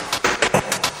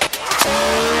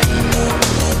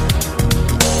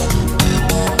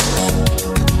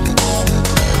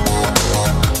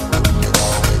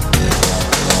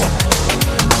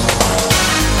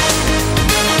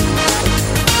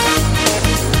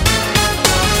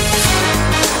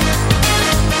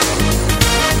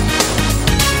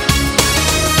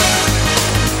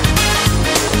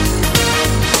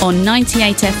on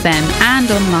 98 FM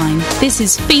and online. This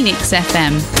is Phoenix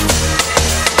FM.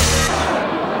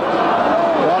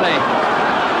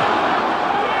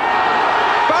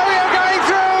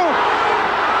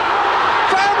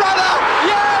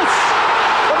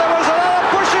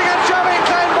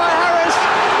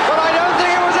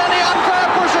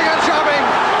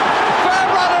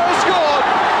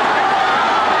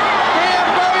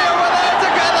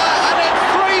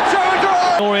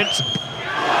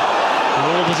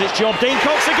 Job. Dean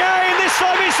Cox again, this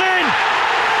time it's in!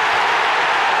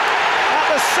 At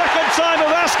the second time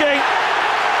of asking,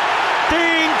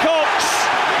 Dean Cox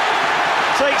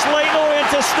takes Leyton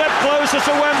Orient a step closer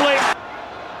to Wembley.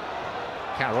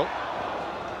 Carroll.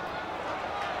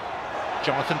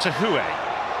 Jonathan Tahoué.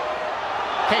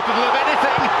 Capable of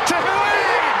anything. Tahoué!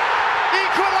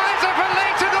 Equaliser for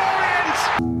Leyton Orient!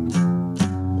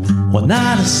 We're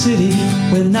not a city,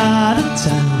 we're not a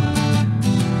town.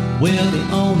 We're the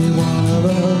only one of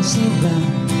us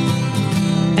around,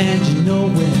 and you know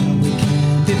where we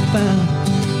can be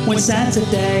found when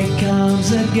Saturday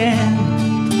comes again.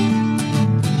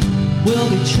 We'll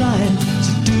be trying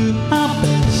to do our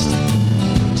best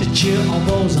to cheer on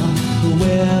those on who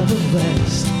wear the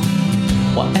vest.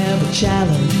 Whatever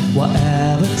challenge,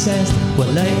 whatever test, we're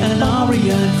Leyton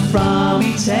Orient from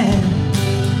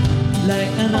E10.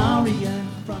 Leyton Orient.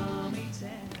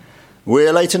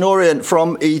 We're Leyton Orient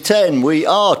from E10. We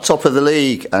are top of the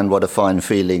league, and what a fine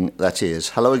feeling that is.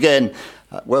 Hello again.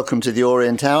 Welcome to the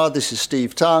Orient Hour. This is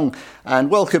Steve Tongue, and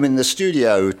welcome in the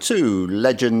studio to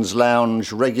Legends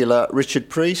Lounge regular Richard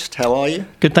Priest. How are you?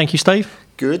 Good, thank you, Steve.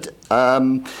 Good.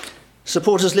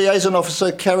 Supporters Liaison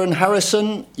Officer Keren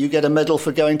Harrison, you get a medal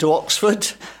for going to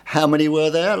Oxford. How many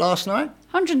were there last night?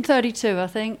 132, I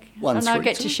think. And I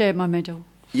get to share my medal.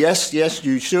 Yes,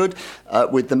 you should,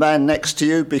 with the man next to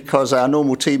you, because our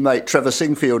normal teammate Trevor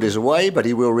Singfield is away, but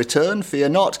he will return, fear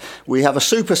not. We have a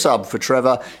super sub for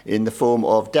Trevor in the form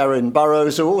of Darin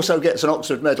Burrows, who also gets an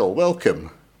Oxford medal.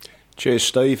 Welcome. Cheers,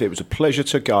 Steve. It was a pleasure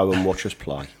to go and watch us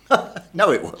play.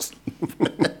 No, it wasn't.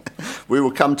 We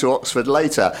will come to Oxford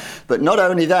later. But not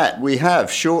only that, we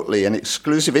have shortly an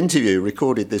exclusive interview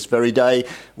recorded this very day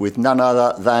with none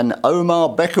other than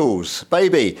Omar Beckles.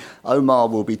 Baby, Omar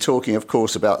will be talking, of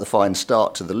course, about the fine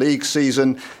start to the league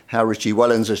season, how Richie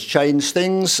Wellens has changed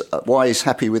things, why he's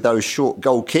happy with those short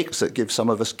goal kicks that give some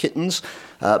of us kittens.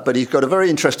 But he's got a very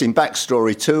interesting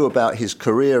backstory too about his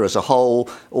career as a whole,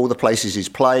 all the places he's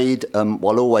played,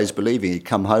 while always believing he'd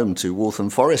come home to Waltham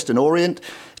Forest and Orient.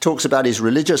 He talks about his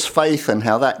religious faith and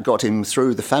how that got him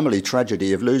through the family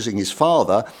tragedy of losing his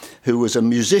father, who was a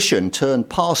musician turned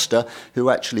pastor who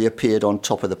actually appeared on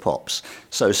Top of the Pops.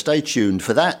 So stay tuned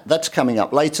for that. That's coming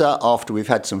up later after we've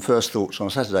had some first thoughts on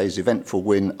Saturday's eventful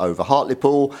win over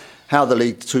Hartlepool, how the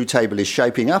League Two table is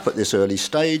shaping up at this early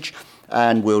stage,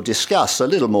 and we'll discuss a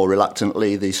little more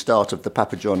reluctantly the start of the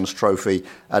Papa John's Trophy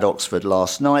at Oxford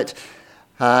last night.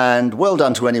 And well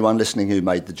done to anyone listening who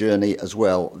made the journey as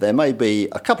well. There may be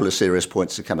a couple of serious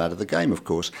points to come out of the game, of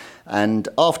course. And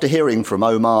after hearing from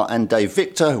Omar and Dave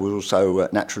Victor, who was also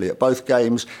naturally at both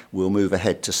games, we'll move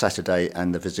ahead to Saturday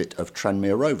and the visit of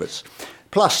Tranmere Rovers.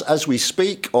 Plus, as we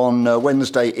speak, on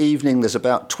Wednesday evening, there's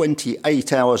about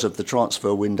 28 hours of the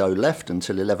transfer window left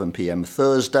until 11 p.m.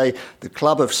 Thursday. The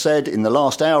club have said in the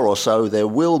last hour or so there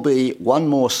will be one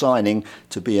more signing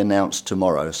to be announced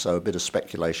tomorrow, so a bit of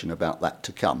speculation about that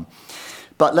to come.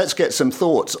 But let's get some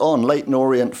thoughts on Leyton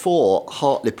Orient 4,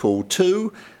 Hartlepool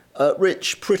 2.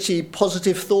 Rich, pretty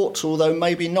positive thoughts, although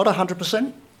maybe not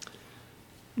 100%?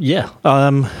 Yeah,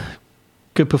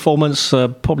 good performance.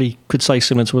 Probably could say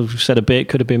similar to what we've said a bit.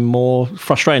 Could have been more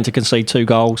frustrating to concede 2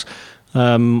 goals.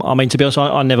 I mean, to be honest,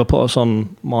 I never put us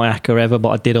on my acca ever, but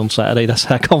I did on Saturday. That's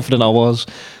how confident I was.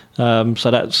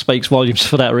 So that speaks volumes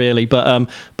for that, really. But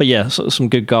yeah, some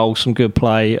good goals, some good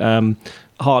play.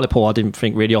 Hartlepool, I didn't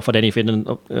think really offered anything,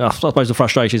 and I suppose the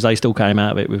frustration is they still came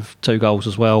out of it with 2 goals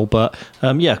as well. But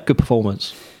yeah, good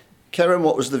performance. Keren,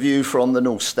 what was the view from the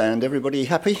North Stand? Everybody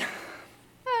happy?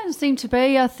 It seemed to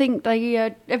be. I think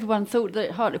everyone thought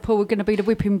that Hartlepool were going to be the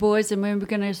whipping boys and we were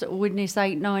going to sort of win this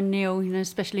 8-9-0,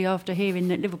 especially after hearing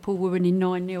that Liverpool were winning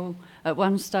 9-0 at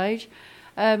one stage.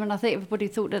 And I think everybody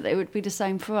thought that it would be the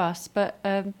same for us. But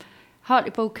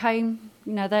Hartlepool came,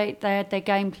 they had their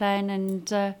game plan,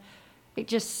 and it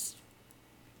just,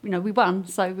 we won.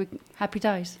 So we're happy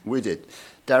days. We did.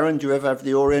 Darin, do you ever have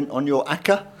the Orient on your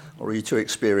acca? Or are you too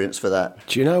experienced for that?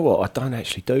 Do you know what? I don't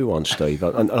actually do one, Steve.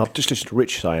 And I've just listened to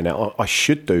Rich saying that. I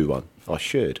should do one. I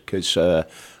should, because I've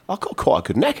got quite a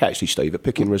good neck, actually, Steve, at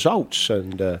picking results.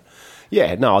 And,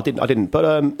 yeah, no, I didn't.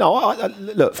 But, no,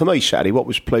 look, for me, Saturday, what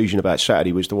was pleasing about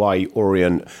Saturday was the way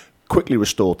Orient quickly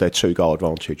restored their 2-goal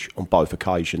advantage on both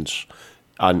occasions.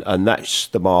 And that's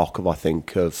the mark of, I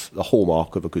think, of the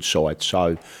hallmark of a good side.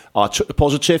 So I took the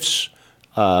positives.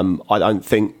 I don't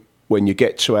think when you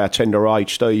get to our tender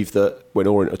age, Steve, that when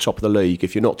Orient at the top of the league,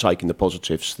 if you're not taking the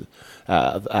positives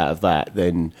out of that,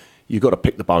 then you've got to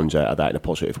pick the bones out of that in a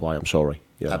positive way. I'm sorry.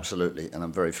 Yeah. Absolutely, and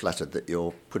I'm very flattered that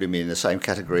you're putting me in the same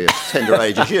category of tender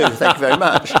age as you. Thank you very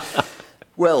much.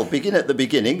 Well, begin at the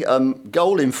beginning.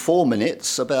 Goal in 4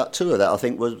 minutes. About 2 of that, I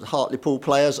think, was Hartlepool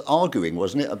players arguing,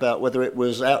 wasn't it, about whether it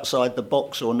was outside the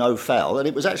box or no foul. And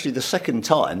it was actually the second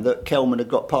time that Kelman had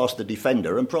got past the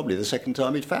defender, and probably the second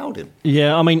time he'd fouled him.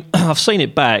 Yeah, I mean, I've seen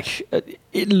it back.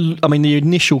 The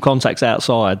initial contact's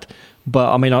outside.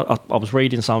 But, I mean, I was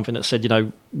reading something that said,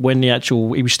 when he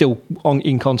was still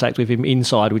in contact with him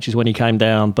inside, which is when he came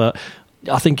down. But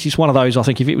I think it's one of those, I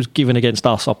think if it was given against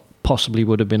us, I possibly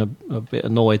would have been a bit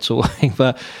annoyed sort of thing.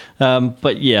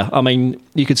 But yeah, I mean,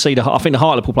 you could see I think the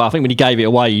Hartlepool player, I think when he gave it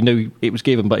away, you knew it was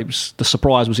given, but the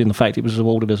surprise was in the fact it was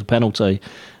awarded as a penalty.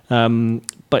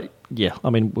 But yeah, I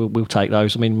mean, we'll take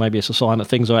those. I mean, maybe it's a sign that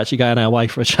things are actually going our way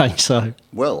for a change. So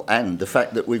well, and the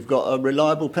fact that we've got a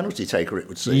reliable penalty taker, it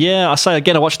would seem. Yeah, I say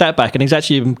again, I watched that back,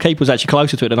 and keeper was actually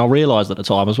closer to it than I realised at the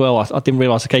time as well. I didn't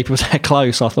realise the keeper was that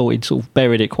close. I thought he'd sort of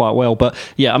buried it quite well. But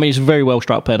yeah, I mean, it's a very well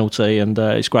struck penalty, and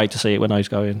it's great to see it when those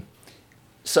go in.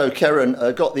 So Keren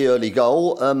got the early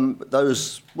goal.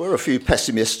 Those were a few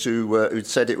pessimists who'd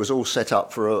said it was all set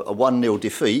up for a 1-0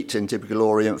 defeat in typical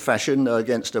Orient fashion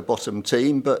against a bottom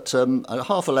team. But a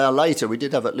half an hour later, we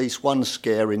did have at least one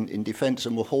scare in defence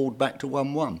and were hauled back to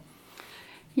 1-1.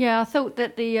 Yeah, I thought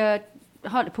that the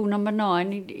Hartlepool number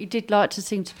 9, he did like to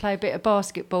seem to play a bit of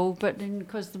basketball, but then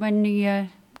because when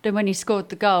he scored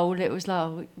the goal, it was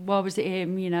like, why was it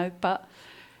him? But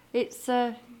it's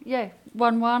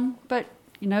 1-1, but.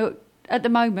 At the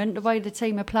moment, the way the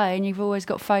team are playing, you've always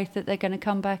got faith that they're going to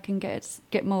come back and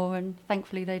get more, and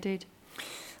thankfully they did.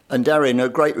 And Darin, a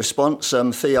great response.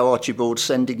 Theo Archibald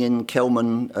sending in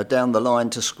Kelman down the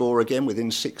line to score again within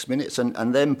 6 minutes,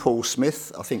 and then Paul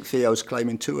Smith. I think Theo's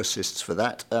claiming 2 assists for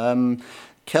that.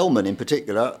 Kelman, in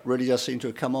particular, really does seem to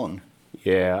have come on.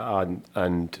 Yeah,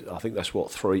 and I think that's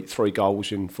three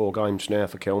goals in 4 games now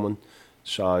for Kelman.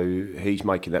 So he's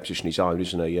making that position his own,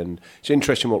 isn't he? And it's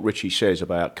interesting what Richie says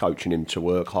about coaching him to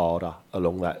work harder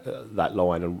along that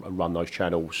line and run those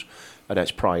channels, and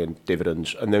that's paying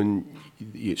dividends. And then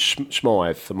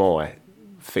Smythe, for my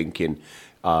thinking,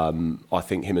 I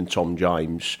think him and Tom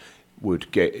James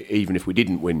would get, even if we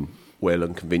didn't win well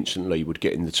and convincingly, would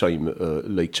get in the team,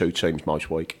 League 2 teams most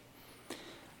week.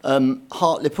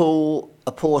 Hartlepool,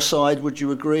 a poor side, would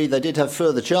you agree? They did have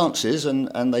further chances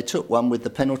and they took one with the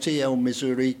penalty, El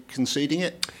Missouri conceding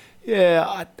it.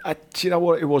 Yeah, you know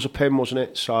what, it was a pen, wasn't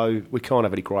it? So we can't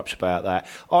have any gripes about that.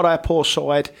 Are they a poor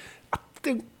side? I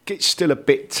think it's still a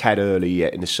bit tad early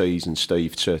yet in the season,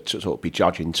 Steve, to sort of be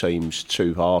judging teams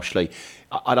too harshly.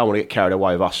 I don't want to get carried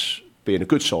away with us being a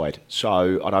good side,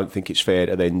 so I don't think it's fair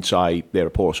to then say they're a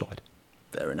poor side.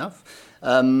 Fair enough.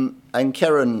 And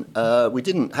Keren, we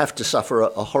didn't have to suffer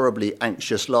a horribly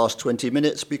anxious last 20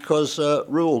 minutes because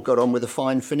Rule got on with a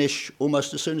fine finish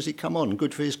almost as soon as he come on.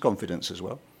 Good for his confidence as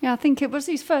well. Yeah, I think it was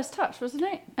his first touch, wasn't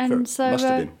it? And must have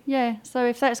been. Yeah, so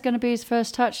if that's going to be his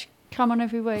first touch, come on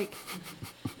every week.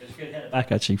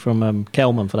 Back actually from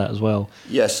Kelman for that as well.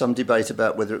 Yes, some debate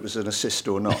about whether it was an assist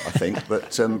or not, I think.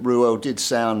 But Ruel did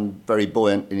sound very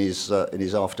buoyant in his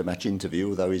after-match interview,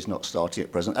 although he's not starting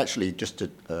at present. Actually, just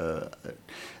to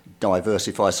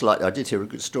diversify slightly, I did hear a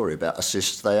good story about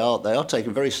assists. They are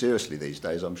taken very seriously these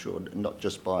days, I'm sure, not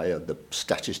just by the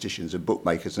statisticians and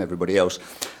bookmakers and everybody else.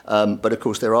 But of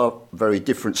course, there are very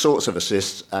different sorts of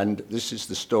assists, and this is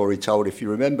the story told. If you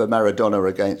remember Maradona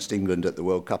against England at the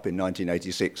World Cup in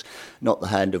 1986, not the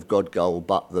hand of God goal,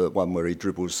 but the one where he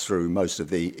dribbles through most of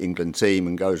the England team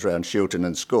and goes round Shilton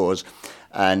and scores.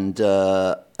 And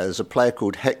there's a player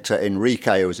called Hector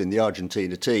Enrique, who was in the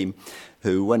Argentina team,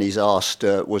 who, when he's asked,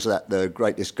 was that the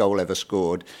greatest goal ever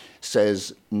scored,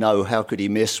 says, no, how could he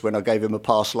miss when I gave him a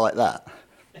pass like that?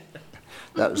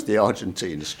 That was the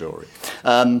Argentina story.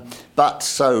 But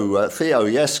Theo,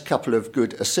 yes, couple of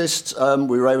good assists.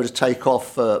 We were able to take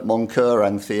off Moncur,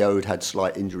 and Theo had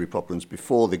slight injury problems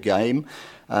before the game.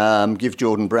 Give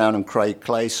Jordan Brown and Craig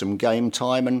Clay some game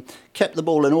time and kept the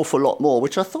ball an awful lot more,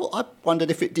 which I wondered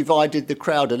if it divided the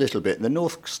crowd a little bit. In the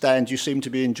North Stand, you seem to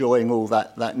be enjoying all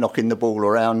that knocking the ball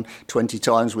around 20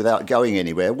 times without going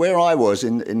anywhere. Where I was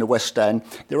in the West Stand,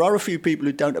 there are a few people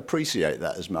who don't appreciate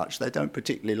that as much. They don't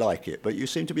particularly like it, but you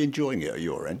seem to be enjoying it at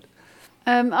your end.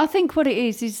 I think what it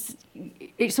is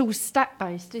it's all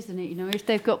stat-based, isn't it? You know, if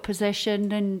they've got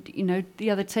possession and, you know, the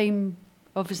other team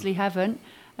obviously haven't.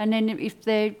 And then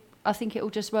I think it all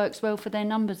just works well for their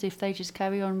numbers if they just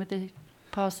carry on with the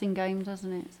passing game,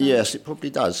 doesn't it? So. Yes, it probably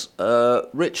does.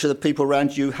 Rich, are the people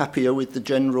around you happier with the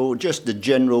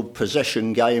general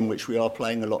possession game, which we are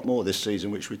playing a lot more this season,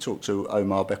 which we talked to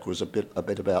Omar Beckles a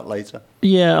bit about later?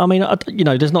 Yeah, I mean,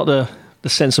 there's not the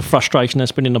sense of frustration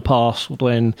that's been in the past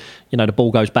when the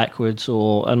ball goes backwards,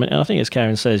 I think as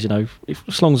Keren says,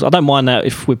 as long as I don't mind that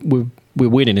if we're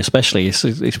winning, especially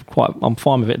it's quite, I'm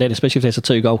fine with it then, especially if there's a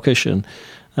 2-goal cushion.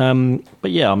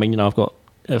 But yeah, I mean, I've got,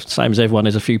 same as everyone,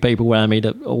 there's a few people around me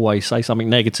that always say something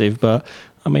negative, but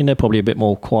I mean, they're probably a bit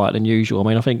more quiet than usual. I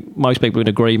mean, I think most people are in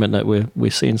agreement that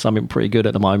we're seeing something pretty good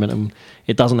at the moment, and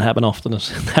it doesn't happen often, as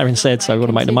Darin said, so we've got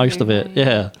to make the most of it.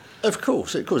 Yeah. Of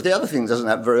course. The other thing that doesn't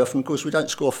happen very often, of course, we don't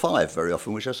score 5 very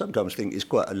often, which I sometimes think is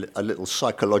quite a little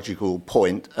psychological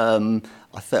point. I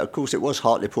thought, of course, it was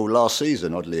Hartlepool last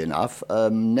season, oddly enough.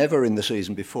 Never in the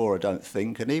season before, I don't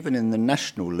think. And even in the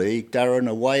National League, Darin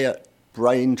away at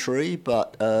Braintree,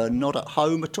 but not at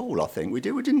home at all, I think. We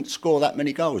didn't score that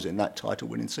many goals in that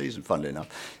title-winning season, funnily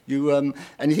enough. You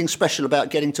anything special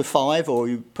about getting to 5, or are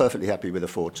you perfectly happy with a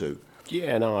 4-2?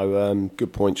 Yeah, no,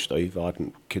 good point, Steve. I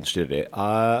hadn't considered it.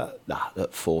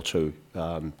 That 4-2,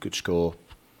 good score,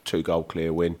 2-goal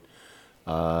clear win.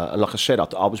 And like I said,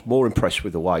 I was more impressed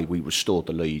with the way we restored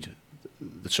the lead,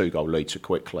 the 2-goal lead so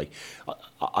quickly.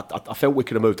 I felt we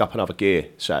could have moved up another gear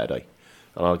Saturday.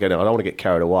 And again, I don't want to get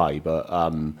carried away, but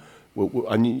we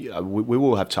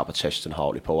will have tougher tests than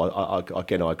Hartlepool.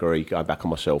 I agree, going back on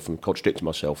myself and contradicting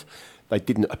myself. They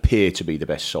didn't appear to be the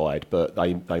best side, but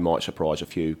they might surprise a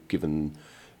few, given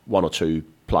 1 or 2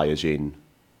 players in.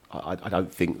 I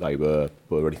don't think they were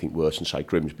anything worse than, say,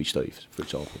 Grimsby, Steve, for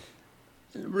example.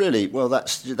 Really? Well,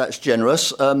 that's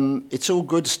generous. It's all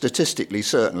good statistically,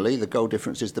 certainly. The goal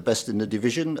difference is the best in the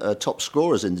division. Top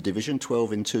scorers in the division,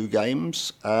 12 in 2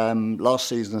 games. Last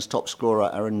season's top scorer,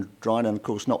 Aaron Darin, of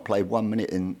course, not played 1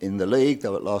 minute in the league,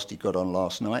 though at last he got on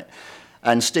last night.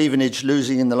 And Stevenage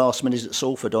losing in the last minute at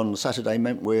Salford on Saturday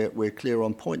meant we're clear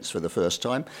on points for the first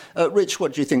time. Rich,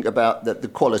 what do you think about the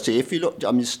quality? If you look, I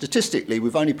mean, statistically,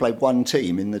 we've only played 1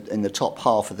 team in the top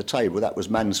half of the table. That was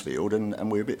Mansfield,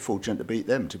 and we were a bit fortunate to beat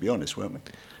them, to be honest, weren't we?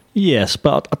 Yes,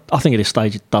 but I think at this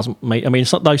stage it doesn't mean. I mean,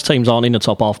 those teams aren't in the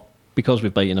top half because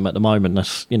we've beaten them at the moment.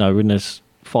 That's, when there's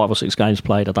 5 or 6 games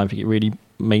played, I don't think it really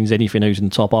means anything who's in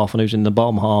the top half and who's in the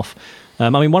bottom half. I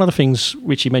mean, one of the things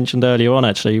Richie mentioned earlier on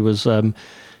actually was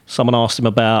someone asked him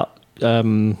about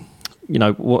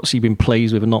what's he been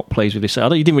pleased with and not pleased with this. He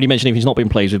didn't really mention anything he's not been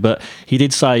pleased with, but he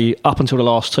did say up until the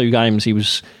last 2 games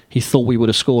he thought we would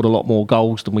have scored a lot more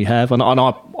goals than we have, and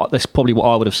that's probably what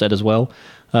I would have said as well.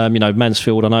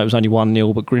 Mansfield, I know it was only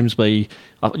 1-0, but Grimsby,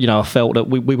 I felt that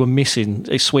we were missing.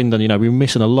 It's Swindon, we were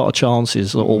missing a lot of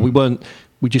chances, or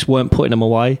we just weren't putting them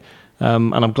away.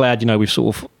 And I'm glad, we've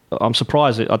sort of. I'm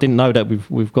surprised. I didn't know that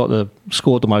we've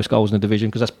scored the most goals in the division,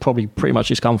 because that's probably pretty much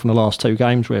just come from the last 2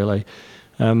 games, really.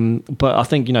 But I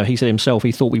think, he said himself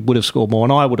he thought we would have scored more,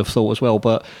 and I would have thought as well.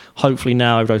 But hopefully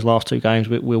now, over those last 2 games,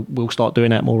 we'll start doing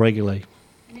that more regularly.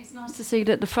 And it's nice to see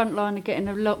that the front line are getting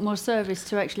a lot more service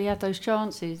to actually have those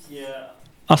chances. Yeah.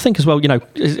 I think as well,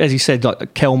 as he said,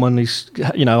 like Kelman is,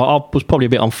 I was probably a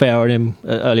bit unfair on him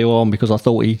earlier on, because I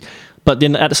thought but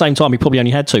then at the same time, he probably only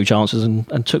had 2 chances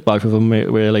and took both of them,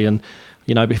 really. And,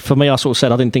 for me, I sort of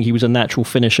said I didn't think he was a natural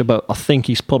finisher, but I think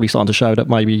he's probably starting to show that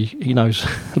maybe he knows,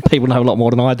 people know a lot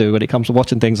more than I do when it comes to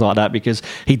watching things like that, because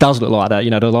he does look like that.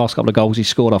 The last couple of goals he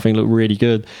scored, I think, look really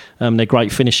good. They're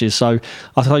great finishes. So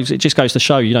I suppose it just goes to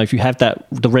show, if you have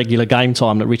the regular game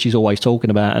time that Richie's always talking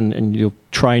about, and you're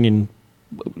training,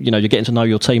 you're getting to know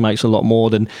your teammates a lot more,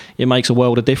 then it makes a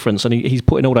world of difference. And he's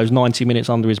putting all those 90 minutes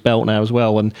under his belt now as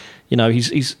well. And he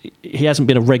hasn't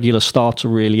been a regular starter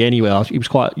really anywhere. He was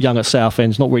quite young at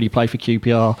Southend, not really played for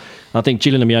QPR. I think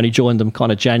Gillingham, he only joined them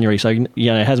kind of January, so he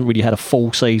hasn't really had a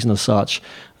full season as such.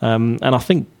 And I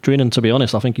think Drinan, to be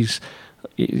honest, I think he's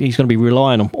going to be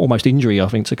relying on almost injury, I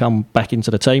think, to come back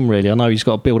into the team, really. I know he's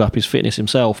got to build up his fitness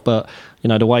himself, but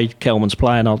the way Kelman's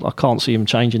playing, I can't see him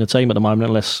changing the team at the moment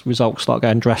unless results start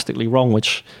going drastically wrong,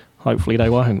 which hopefully they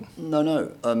won't.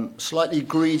 No. Slightly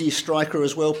greedy striker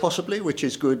as well, possibly, which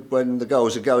is good when the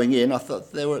goals are going in. I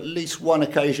thought there were at least 1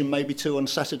 occasion, maybe 2 on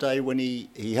Saturday, when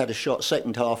he had a shot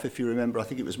second half, if you remember. I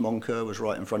think it was Moncur was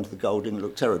right in front of the goal, didn't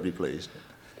look terribly pleased.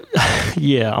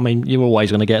 Yeah, I mean, you're always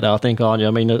going to get that, I think, aren't you?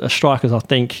 I mean, a striker's, I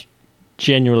think,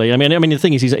 generally... I mean, the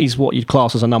thing is, he's what you'd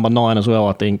class as a number 9 as well,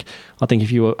 I think. I think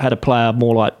if you had a player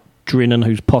more like Drinan,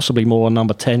 who's possibly more on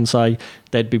number 10, say,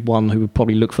 they'd be one who would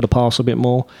probably look for the pass a bit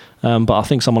more. But I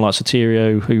think someone like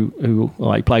Sotirio, who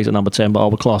he plays at number 10, but I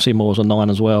would class him more as a 9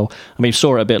 as well. I mean, you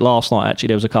saw it a bit last night, actually.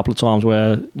 There was a couple of times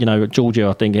where, at Georgia,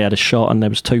 I think he had a shot and there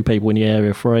was 2 people in the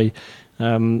area free.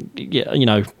 A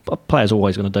player's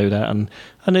always going to do that. And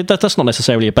that's not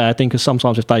necessarily a bad thing, because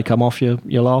sometimes if they come off, you're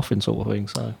laughing sort of thing,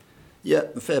 so... Yeah,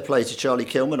 fair play to Charlie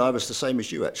Kilman. I was the same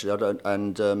as you, actually.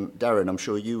 Darin, I'm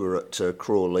sure you were at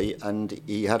Crawley, and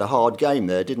he had a hard game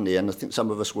there, didn't he? And I think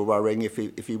some of us were worrying if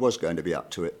he was going to be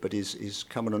up to it, but he's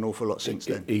come on an awful lot since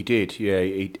then. He did, yeah.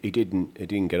 He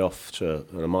didn't get off to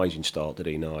an amazing start, did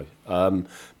he? No.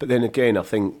 But then again, I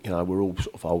think we're all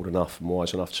sort of old enough and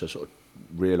wise enough to sort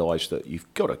of realise that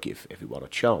you've got to give everyone a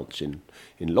chance in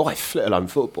life, let alone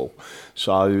football.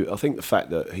 So I think the fact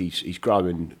that he's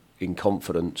growing in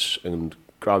confidence and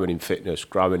growing in fitness,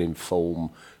 growing in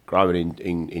form, growing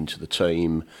into the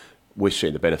team, we're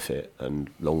seeing the benefit.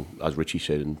 And long, as Richie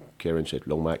said and Keren said,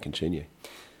 long may it continue.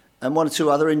 And 1 or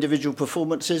 2 other individual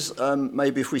performances.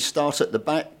 Maybe if we start at the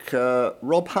back,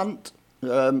 Rob Hunt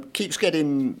keeps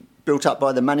getting built up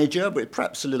by the manager, but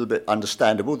perhaps a little bit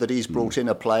understandable that he's brought in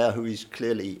a player who is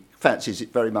clearly fancies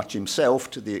it very much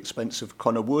himself to the expense of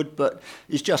Connor Wood, but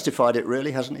he's justified it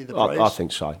really, hasn't he, the praise? I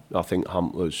think so. I think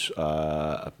Hunt was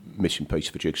a missing piece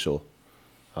of a jigsaw.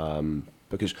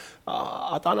 Because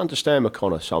I don't understand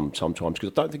McConnor sometimes, because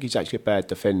I don't think he's actually a bad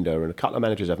defender, and a couple of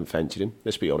managers haven't fancied him,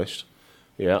 let's be honest.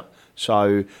 Yeah.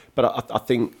 So, but I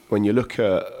think when you look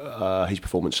at his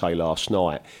performance, say, last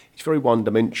night, it's very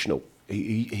one-dimensional.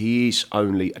 He is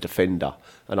only a defender,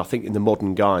 and I think in the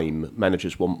modern game,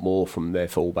 managers want more from their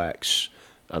fullbacks,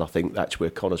 and I think that's where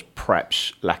Connor's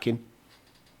perhaps lacking.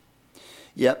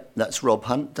 Yep, that's Rob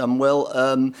Hunt, done well.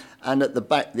 And at the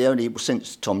back,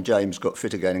 since Tom James got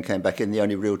fit again and came back in, the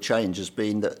only real change has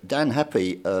been that Dan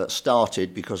Happy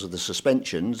started because of the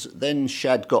suspensions, then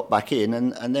Shad got back in,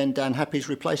 and then Dan Happy's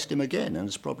replaced him again, and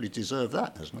has probably deserved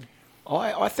that, hasn't he?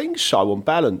 I think so, on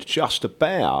balance, just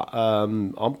about.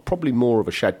 I'm probably more of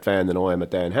a Shad fan than I am a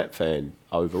Dan Happ fan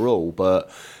overall,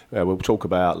 but we'll talk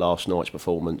about last night's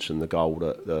performance and the goal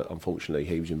that unfortunately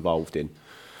he was involved in.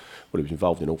 Well, he was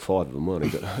involved in all 5 of them, weren't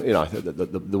he?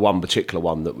 But, the one particular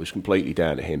one that was completely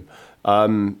down to him.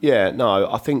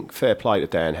 I think fair play to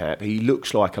Dan Happ. He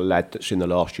looks like a lad that's in the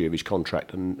last year of his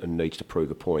contract and needs to prove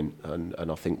a point, and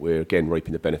I think we're, again,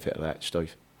 reaping the benefit of that,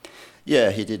 Steve.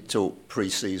 Yeah, he did talk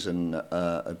pre-season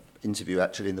interview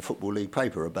actually in the Football League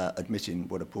paper about admitting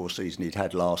what a poor season he'd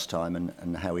had last time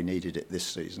and how he needed it this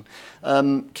season.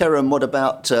 Keren, what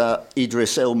about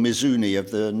Idris El Mizouni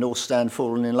of the North Stand,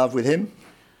 fallen in love with him?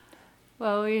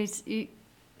 Well, he's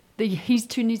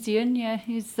Tunisian, yeah.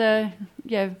 He's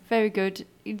very good.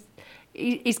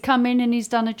 He's come in and he's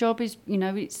done a job. He's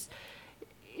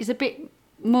a bit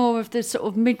more of the sort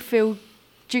of midfield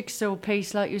jigsaw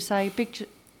piece, like you say,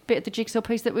 bit of the jigsaw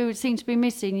piece that we would seem to be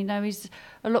missing. He's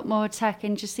a lot more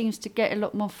attacking, just seems to get a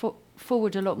lot more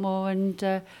forward a lot more, and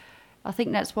I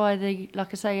think that's why like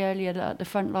I say earlier, that the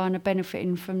front line are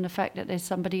benefiting from the fact that there's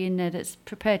somebody in there that's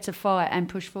prepared to fight and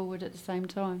push forward at the same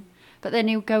time. But then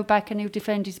he'll go back and he'll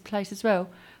defend his place as well.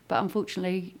 But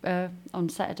unfortunately, on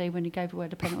Saturday when he gave away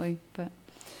the penalty, but.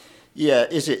 Yeah,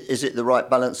 is it the right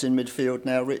balance in midfield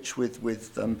now, Rich, with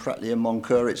Pratley and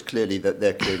Moncur? It's clearly that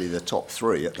they're clearly the top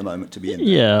 3 at the moment to be in there.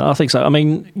 Yeah, I think so. I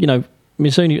mean,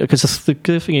 Mizouni, because the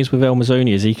good thing is with El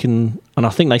Mizouni is he can, and I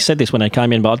think they said this when they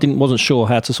came in, but wasn't sure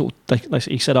how to sort of.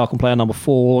 He said I can play a number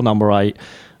 4, number 8.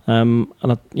 And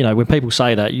when people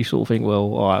say that, you sort of think,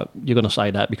 well, all right, you're going to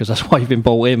say that because that's why you've been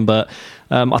brought in. But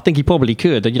I think he probably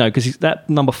could, because that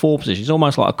number 4 position is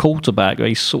almost like a quarterback.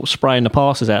 He's sort of spraying the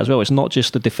passes out as well. It's not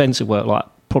just the defensive work like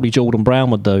probably Jordan Brown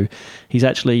would do. He's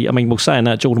actually, we're saying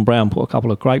that Jordan Brown put a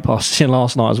couple of great passes in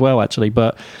last night as well, actually.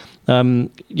 But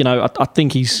I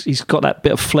think he's got that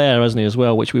bit of flair, hasn't he, as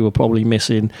well, which we were probably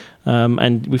missing.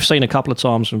 And we've seen a couple of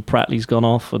times when Pratley's gone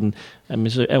off and El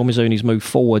Mizouni's moved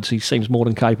forwards. He seems more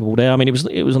than capable there. I mean,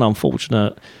 it was an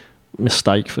unfortunate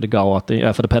mistake for the goal, I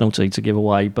think, for the penalty to give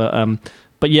away. But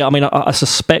yeah, I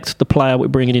suspect the player we're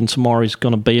bringing in tomorrow is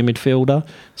going to be a midfielder.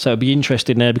 So it'll be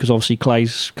interesting there because obviously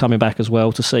Clay's coming back as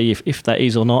well to see if that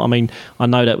is or not. I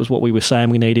know that was what we were saying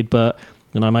we needed, but.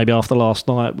 Maybe after last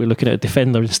night we're looking at a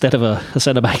defender instead of a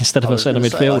centre-back instead of a centre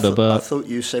midfielder. But I thought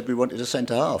you said we wanted a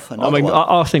centre-half.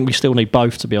 I think we still need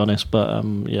both, to be honest. But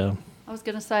yeah. I was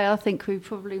going to say I think we're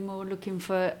probably more looking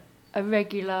for a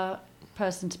regular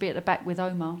person to be at the back with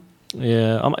Omar.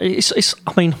 Yeah, I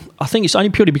think it's only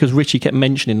purely because Richie kept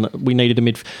mentioning that we needed a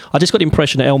midfield. I just got the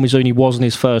impression that El Mizouni wasn't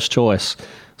his first choice,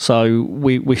 so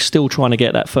we're still trying to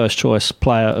get that first choice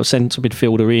player, a centre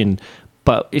midfielder in.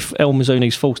 But if El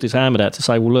Mazzoni's forced his hand with that to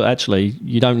say, well, look, actually,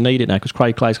 you don't need it now because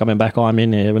Craig Clay's coming back, I'm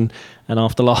in here. And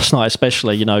after last night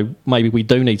especially, you know, maybe we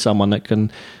do need someone that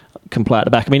can play at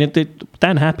the back. I mean,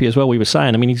 Dan Happy as well, we were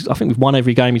saying. I mean, I think we've won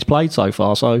every game he's played so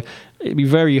far, so it'd be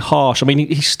very harsh. I mean,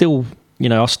 he's still, you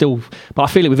know, but I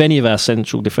feel it with any of our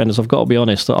central defenders, I've got to be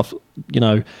honest,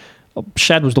 that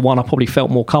Shad was the one I probably felt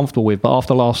more comfortable with, but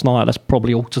after last night, that's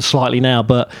probably altered slightly now.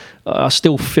 But I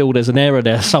still feel there's an error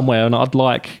there somewhere, and I'd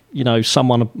like, you know,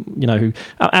 someone, you know, who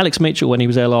Alex Mitchell when he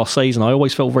was there last season. I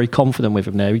always felt very confident with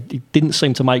him there. He didn't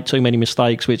seem to make too many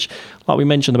mistakes, which, like we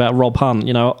mentioned about Rob Hunt,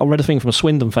 you know, I read a thing from a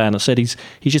Swindon fan that said he's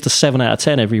just a 7 out of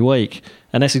 10 every week,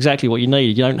 and that's exactly what you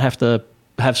need. You don't have to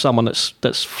have someone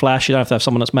that's flash. You don't have to have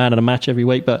someone that's man of the match every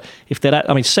week. But if they're that,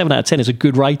 I mean, 7 out of 10 is a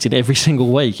good rating every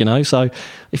single week, you know. So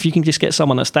if you can just get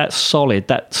someone that's that solid,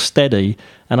 that steady,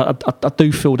 and I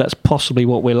do feel that's possibly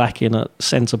what we're lacking at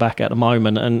centre back at the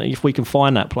moment. And if we can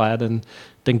find that player, then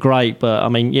great. But I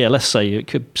mean, yeah, let's see. It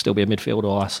could still be a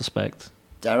midfielder, I suspect.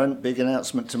 Darin, big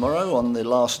announcement tomorrow on the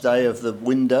last day of the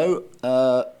window.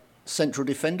 Central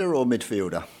defender or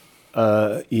midfielder?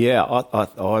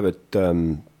 I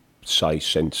would. Say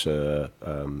centre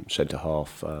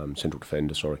half, central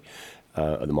defender. Sorry,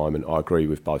 at the moment, I agree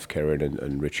with both Keren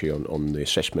and Richie on the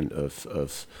assessment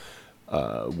of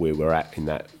where we're at in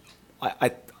that.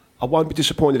 I won't be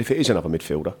disappointed if it is another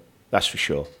midfielder. That's for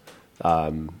sure.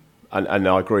 And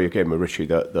I agree again with Richie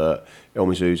that El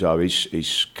Mazzoni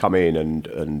is come in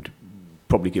and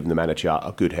probably given the manager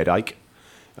a good headache.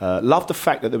 Love the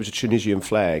fact that there was a Tunisian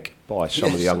flag by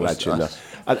some of the young lads in there.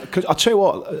 Because I tell you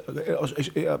what,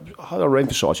 I don't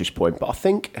emphasise this point, but I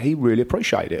think he really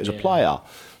appreciated it as a player,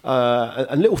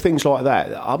 and little things like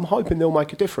that. I'm hoping they'll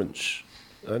make a difference.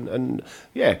 And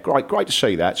yeah, great to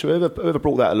see that. So whoever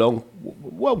brought that along,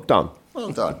 well done.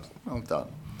 Well done.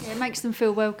 Yeah, it makes them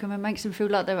feel welcome and makes them feel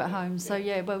like they're at home. So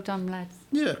yeah, well done, lads.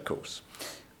 Yeah, of course.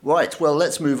 Right, well,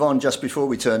 let's move on just before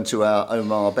we turn to our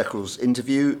Omar Beckles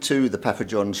interview to the Papa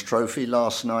John's Trophy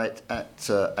last night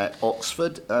at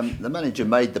Oxford. The manager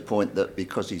made the point that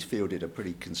because he's fielded a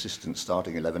pretty consistent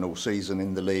starting 11 all season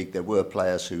in the league, there were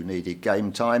players who needed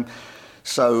game time.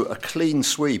 So a clean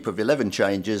sweep of 11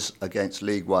 changes against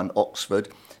League One Oxford,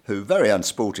 who very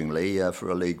unsportingly, for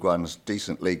a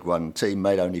decent League One team,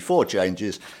 made only 4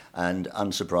 changes and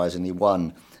unsurprisingly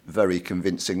won very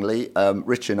convincingly.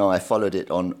 Rich and I followed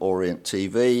it on Orient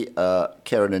TV.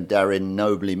 Keren and Darin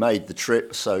nobly made the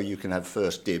trip, so you can have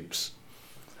first dibs.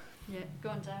 Yeah, go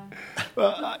on,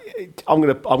 Darin. I'm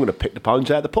going to pick the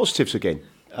bones out of the positives again.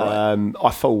 Right. I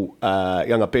thought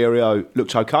young Iberio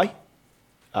looked okay.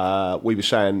 We were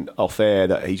saying off air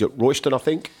that he's at Royston, I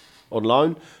think, on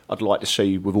loan. I'd like to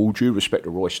see, with all due respect to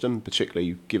Royston,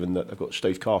 particularly given that they've got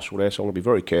Steve Castle there, so I'm going to be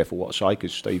very careful what I say,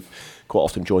 because Steve quite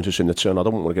often joins us in the turn. I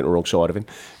don't want to get on the wrong side of him.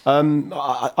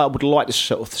 I would like to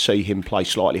sort of see him play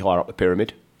slightly higher up the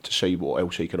pyramid to see what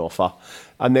else he can offer.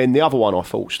 And then the other one I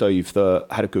thought, Steve, that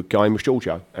had a good game was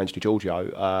Anthony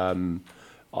Giorgio.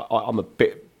 I'm a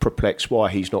bit perplexed why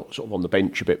he's not sort of on the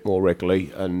bench a bit more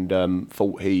regularly, and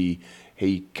thought he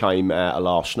came out of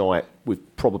last night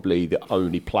with probably the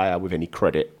only player with any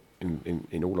credit,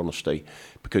 in all honesty,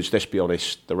 because let's be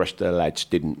honest, the rest of the lads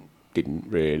didn't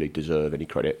really deserve any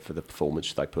credit for the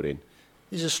performance they put in.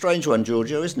 He's a strange one,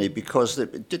 Giorgio, isn't he? Because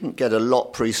it didn't get a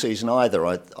lot pre-season either,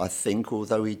 I think,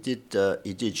 although he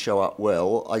did show up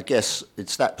well. I guess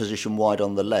it's that position wide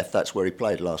on the left, that's where he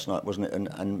played last night, wasn't it?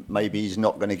 And maybe he's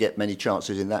not going to get many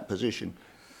chances in that position.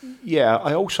 Yeah,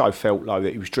 I also felt though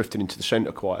that he was drifting into the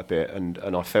centre quite a bit, and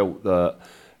I felt that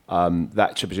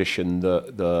that's a position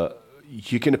that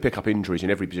you're going to pick up injuries in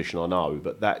every position, I know,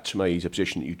 but that to me is a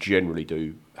position that you generally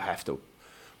do have to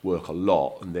work a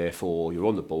lot, and therefore you're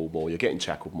on the ball more, you're getting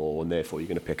tackled more, and therefore you're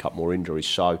going to pick up more injuries.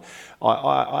 So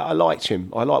I liked him.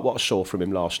 I liked what I saw from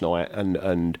him last night,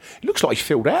 and it looks like he's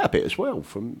filled out a bit as well.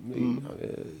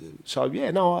 So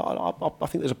yeah, no, I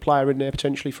think there's a player in there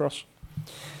potentially for us.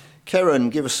 Keren,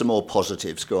 give us some more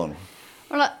positives. Go on.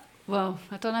 Well,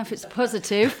 I don't know if it's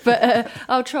positive, but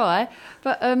I'll try.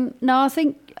 But no, I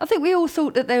think we all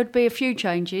thought that there would be a few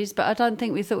changes, but I don't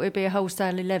think we thought it would be a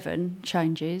wholesale 11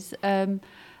 changes.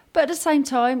 But at the same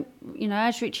time, you know,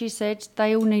 as Richie said,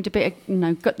 they all need a bit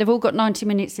of, they've all got 90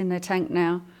 minutes in their tank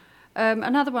now.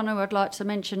 Another one who I'd like to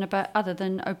mention about, other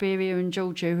than Iberia and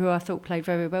Giorgio, who I thought played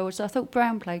very well, was I thought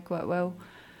Brown played quite well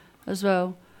as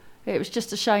well. It was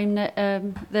just a shame that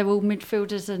they're all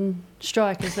midfielders and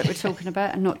strikers that we're talking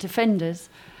about, and not defenders.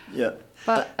 Yeah.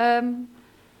 But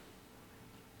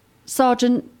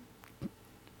Sargent,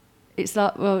 it's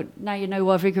like, well, now you know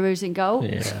why Vigouroux's in goal.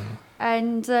 Yeah.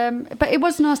 And but it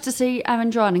was nice to see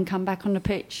Aaron Darin come back on the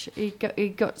pitch. He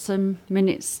got some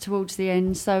minutes towards the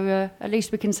end, so at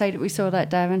least we can say that we saw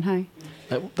that, Darin. Hey,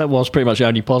 that was pretty much the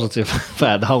only positive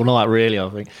about the whole night, really. I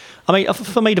think. I mean,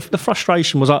 for me, the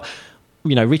frustration was like,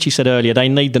 Richie said earlier they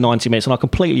need the 90 minutes, and I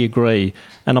completely agree.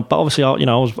 But obviously, I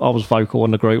was vocal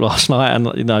on the group last night,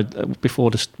 and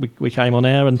before we came on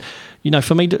air, and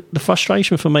for me, the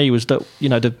frustration for me was that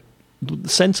the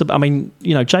sense of,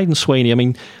 Jaden Sweeney,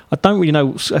 I don't really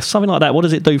know, something like that, what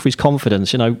does it do for his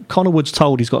confidence? Connor Wood's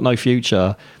told he's got no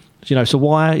future. So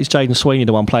why is Jaden Sweeney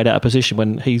the one played out of position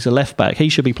when he's a left back? He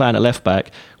should be playing at left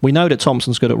back. We know that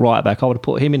Thompson's good at right back. I would have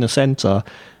put him in the centre,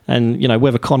 and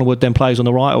whether Connor Wood then plays on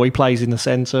the right or he plays in the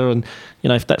centre, and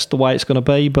if that's the way it's going to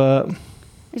be. But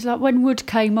it's like when Wood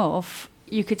came off,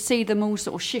 you could see them all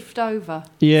sort of shift over.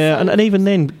 Yeah, and even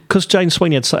then, because Jaden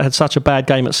Sweeney had such a bad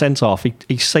game at centre-half,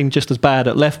 he seemed just as bad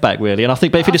at left-back, really. And I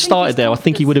think, but if he'd have started there, I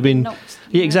think he would have been...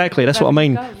 Yeah, exactly, that's what I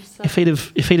mean. If he'd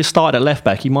have started at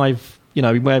left-back, he might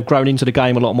have grown into the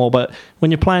game a lot more. But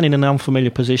when you're playing in an unfamiliar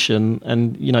position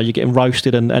and, you're getting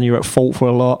roasted and you're at fault for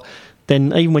a lot,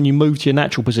 then even when you move to your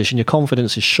natural position, your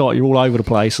confidence is shot, you're all over the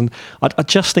place. And I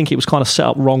just think it was kind of set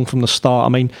up wrong from the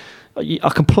start. I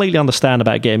completely understand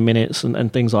about getting minutes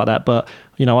and things like that, but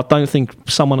I don't think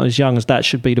someone as young as that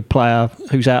should be the player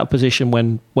who's out of position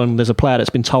when there's a player that's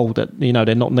been told that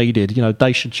they're not needed.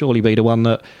 They should surely be the one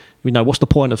that what's the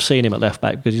point of seeing him at left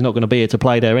back, because he's not going to be here to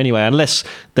play there anyway, unless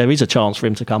there is a chance for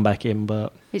him to come back in.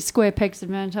 But it's square pegs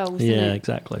and round holes. Yeah, isn't it?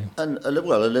 Exactly. And a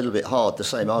little bit hard. The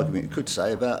same argument you could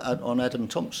say on Adam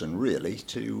Thompson, really,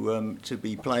 to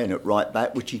be playing at right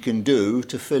back, which he can do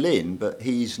to fill in, but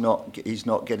he's not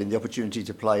getting the opportunity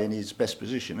to play in his best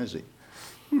position, is he?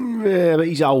 Yeah, but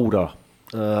he's older.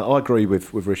 I agree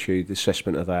with Richie, the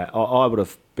assessment of that. I would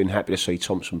have been happy to see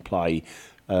Thompson play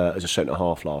as a centre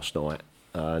half last night.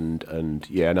 I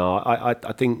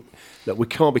think that we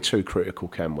can't be too critical,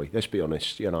 can we? Let's be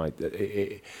honest.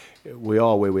 We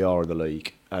are where we are in the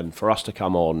league, and for us to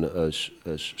come on as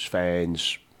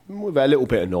fans with a little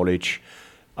bit of knowledge,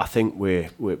 I think we're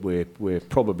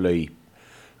probably.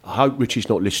 I hope Richie's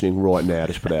not listening right now.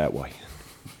 Let's put it that way.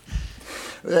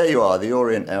 There you are, the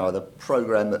Orient Hour, the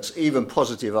programme that's even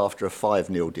positive after a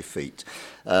 5-0 defeat.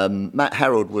 Matt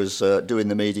Harrold was doing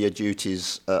the media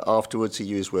duties afterwards. He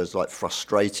used words like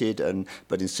frustrated,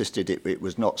 but insisted it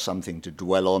was not something to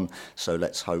dwell on, so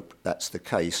let's hope that's the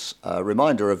case.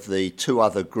 Reminder of the 2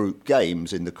 other group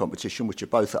games in the competition, which are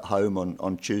both at home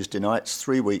on Tuesday nights.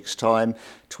 3 weeks' time,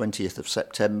 20th of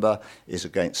September, is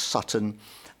against Sutton.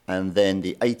 And then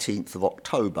the 18th of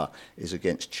October is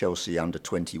against Chelsea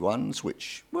under-21s,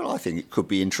 which, I think it could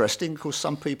be interesting, because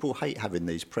some people hate having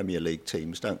these Premier League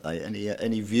teams, don't they?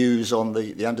 Any views on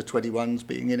the under-21s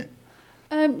being in it?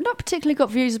 Not particularly got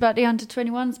views about the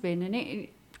under-21s being in it.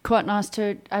 Quite nice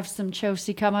to have some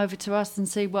Chelsea come over to us and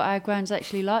see what our ground's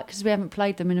actually like, because we haven't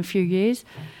played them in a few years.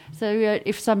 So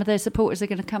if some of their supporters are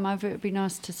going to come over, it would be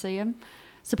nice to see them.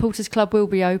 Supporters Club will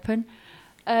be open.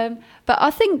 But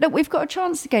I think that we've got a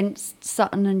chance against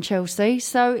Sutton and Chelsea.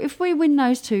 So if we win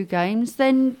those 2 games,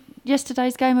 then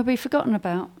yesterday's game will be forgotten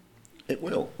about. It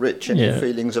will. Rich, any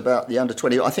feelings about the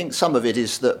under-20? I think some of it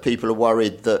is that people are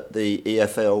worried that the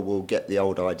EFL will get the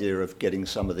old idea of getting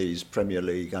some of these Premier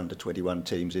League under-21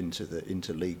 teams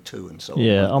into League 2 and so on.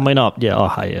 Yeah, I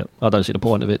hate it. I don't see the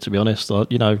point of it, to be honest. What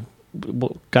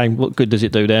good does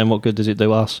it do them? What good does it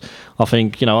do us? I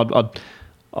think,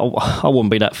 I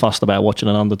wouldn't be that fussed about watching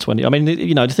an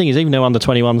under-20. The thing is, even though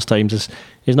under-21s teams,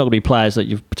 there's not going to be players that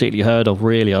you've particularly heard of,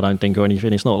 really, I don't think, or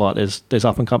anything. It's not like there's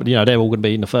up and coming. They're all going to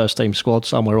be in the first team squad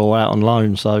somewhere or out on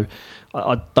loan. So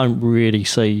I don't really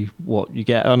see what you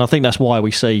get. And I think that's why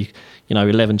we see,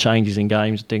 11 changes in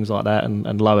games, things like that,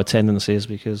 and lower attendances,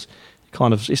 because I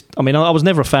was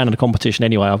never a fan of the competition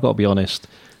anyway, I've got to be honest.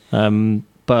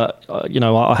 But,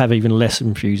 I have even less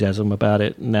enthusiasm about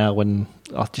it now, when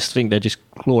I just think they're just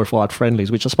glorified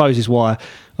friendlies, which I suppose is why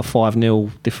a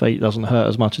 5-0 defeat doesn't hurt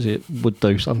as much as it would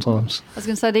do sometimes. I was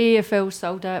going to say the EFL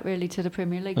sold out really to the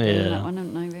Premier League doing that one,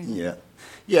 haven't they? Really? Yeah.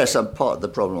 Yes, and part of the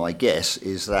problem, I guess,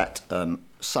 is that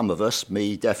some of us,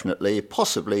 me definitely,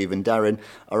 possibly even Darin,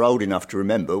 are old enough to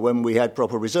remember when we had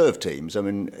proper reserve teams.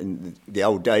 In the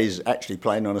old days, actually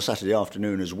playing on a Saturday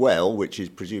afternoon as well, which is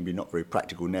presumably not very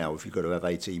practical now if you've got to have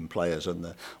 18 players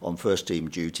on first team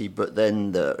duty. But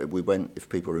then we went, if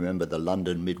people remember, the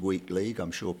London Midweek League,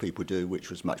 I'm sure people do, which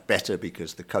was much better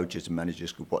because the coaches and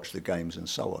managers could watch the games and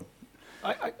so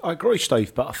on. I agree,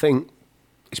 Steve, but I think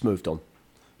it's moved on.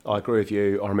 I agree with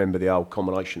you. I remember the old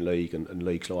combination league and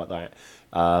leagues like that,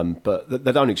 but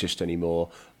they don't exist anymore.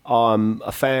 I'm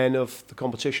a fan of the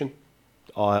competition.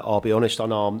 I'll be honest, I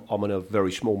know I'm in a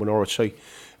very small minority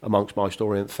amongst most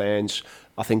Orient fans.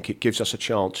 I think it gives us a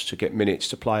chance to get minutes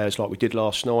to players like we did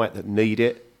last night that need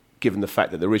it, given the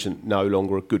fact that there isn't no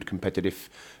longer a good competitive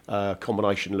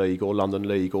combination league or London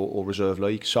league or reserve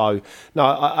league. So, no,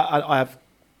 I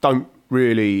don't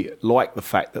really like the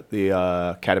fact that the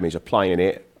academies are playing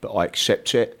it, but I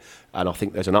accept it. And I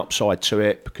think there's an upside to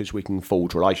it because we can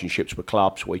forge relationships with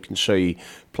clubs. We can see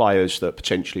players that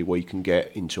potentially we can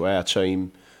get into our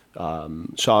team.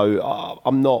 So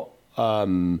I'm not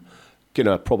going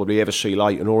to probably ever see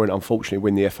Leighton Orient, unfortunately,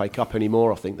 win the FA Cup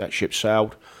anymore. I think that ship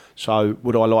sailed. So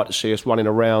would I like to see us running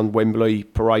around Wembley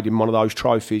parading one of those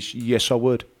trophies? Yes, I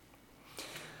would.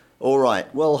 All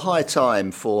right. Well, high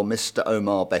time for Mr.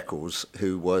 Omar Beckles,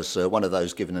 who was one of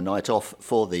those given a night off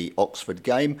for the Oxford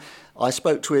game. I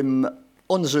spoke to him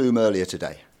on Zoom earlier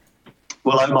today.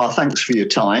 Well, Omar, thanks for your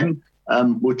time.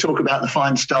 We'll talk about the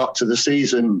fine start to the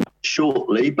season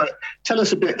shortly, but tell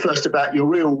us a bit first about your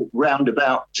real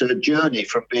roundabout journey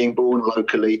from being born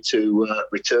locally to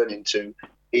returning to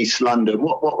East London.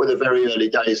 What were the very early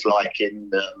days like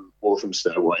in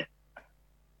Walthamstow way?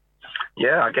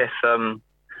 Yeah, I guess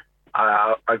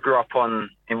I grew up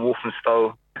in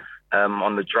Walthamstow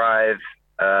on the drive.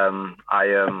 I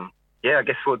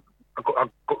guess I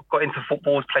got into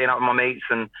football, was playing out with my mates,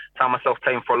 and found myself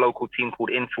playing for a local team called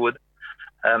Intwood.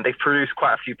 They've produced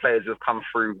quite a few players who have come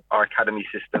through our academy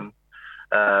system.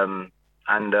 I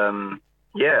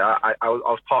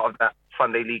was part of that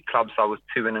Sunday League club, so I was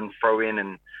to-in and throw-in.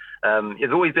 And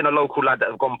there's always been a local lad that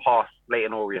have gone past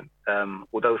Leighton Orient,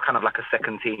 although it's kind of like a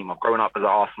second team. I've grown up as an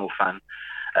Arsenal fan.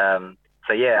 As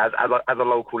a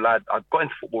local lad, I got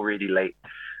into football really late.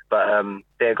 But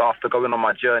after going on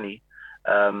my journey,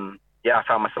 I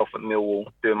found myself at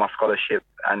Millwall doing my scholarship,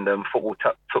 and football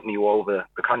took me all over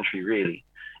the country, really.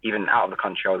 Even out of the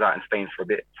country, I was out in Spain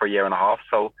for a year and a half.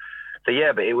 But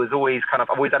it was always I've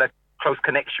always had a close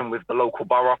connection with the local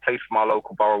borough. I played for my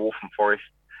local borough, Waltham Forest,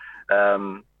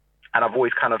 and I've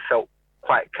always kind of felt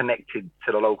quite connected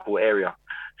to the local area.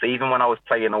 So even when I was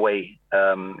playing away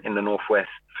in the northwest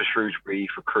for Shrewsbury,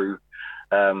 for Crewe,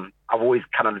 I've always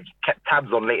kind of kept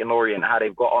tabs on Leighton Orient, how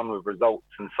they've got on with results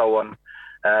and so on.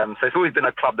 So it's always been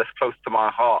a club that's close to my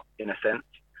heart in a sense.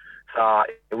 So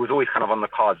it was always kind of on the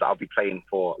cards that I'll be playing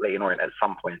for Leighton Orient at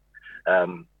some point.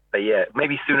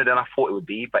 Maybe sooner than I thought it would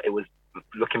be, but it was,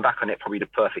 looking back on it, probably the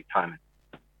perfect timing.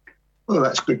 Well,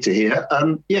 that's good to hear.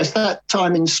 Yes, that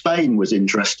time in Spain was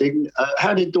interesting.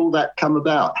 How did all that come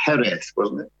about? Jerez,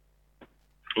 wasn't it?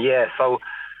 Yeah, so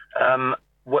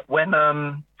when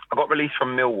I got released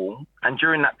from Millwall, and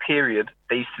during that period,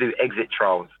 they used to do exit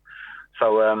trials.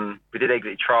 So we did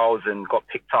exit trials and got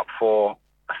picked up for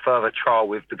a further trial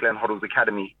with the Glen Hoddles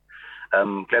Academy.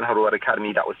 Glen Hoddle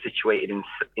Academy that was situated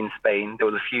in Spain. There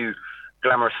was a few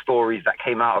glamorous stories that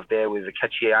came out of there with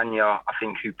Akechi Anya, I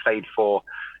think, who played for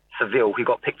Seville. He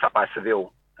got picked up by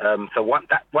Seville. So once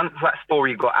that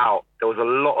story got out, there was a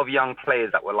lot of young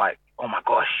players that were like, oh my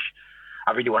gosh,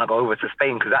 I really want to go over to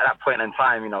Spain, because at that point in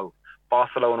time,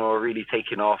 Barcelona were really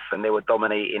taking off and they were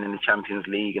dominating in the Champions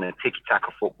League and a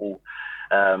tiki-taka football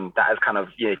that has kind of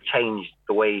changed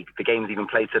the way the game's even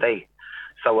played today.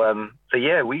 So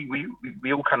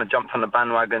we all kind of jumped on the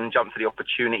bandwagon, jumped to the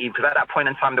opportunity, because at that point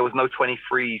in time there was no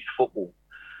 23s football.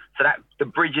 So that the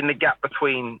bridging the gap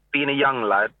between being a young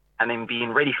lad and then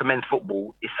being ready for men's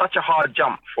football is such a hard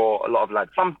jump for a lot of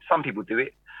lads. Some people do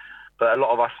it, but a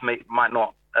lot of us might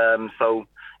not.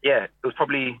 It was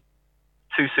probably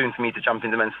too soon for me to jump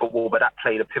into men's football, but that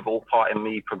played a pivotal part in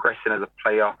me progressing as a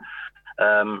player.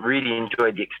 Really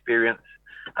enjoyed the experience.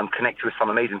 Connected with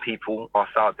some amazing people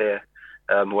whilst out there,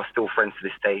 who are still friends to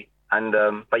this day.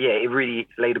 It really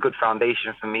laid a good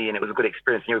foundation for me, and it was a good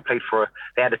experience. We played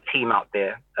they had a team out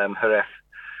there, Jerez,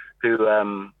 who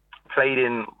played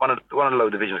in one of the low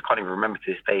divisions. I can't even remember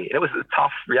to this day. And it was a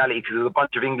tough reality because there was a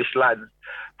bunch of English lads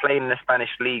playing in the Spanish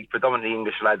league, predominantly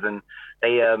English lads, and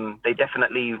they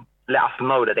definitely let us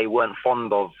know that they weren't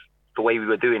fond of the way we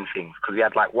were doing things, because we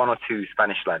had like one or two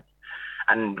Spanish lads,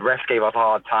 and refs gave us a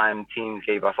hard time, teams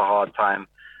gave us a hard time.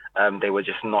 They were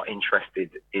just not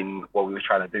interested in what we were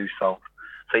trying to do. So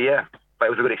but it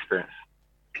was a good experience.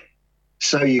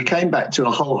 So you came back to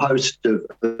a whole host of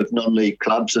non-league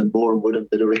clubs, and Bournemouth and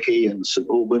Billericay and St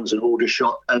Albans and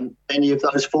Aldershot, and any of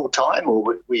those full-time, or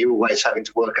were you always having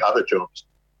to work at other jobs?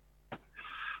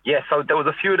 Yeah, so there was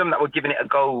a few of them that were giving it a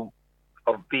go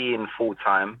of being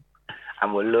full-time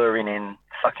and were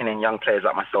sucking in young players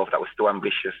like myself that were still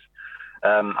ambitious.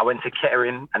 I went to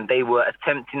Keren and they were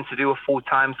attempting to do a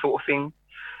full-time sort of thing,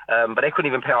 but they couldn't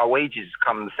even pay our wages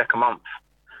come the second month,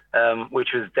 which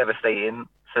was devastating.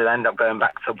 So I ended up going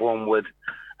back to Bournemouth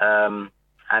and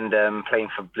playing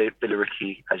for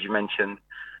Billericay, as you mentioned.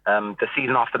 The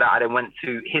season after that, I then went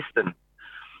to Histon.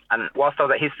 And whilst I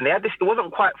was at Histon, they had this, it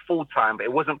wasn't quite full-time, but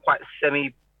it wasn't quite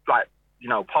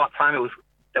part-time.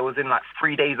 There was in like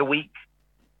 3 days a week.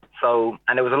 So,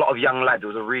 and there was a lot of young lads. It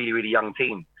was a really, really young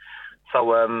team.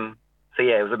 So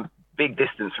it was a big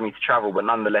distance for me to travel, but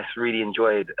nonetheless really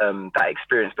enjoyed that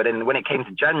experience. But then when it came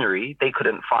to January, they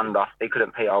couldn't fund us. They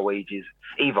couldn't pay our wages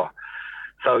either.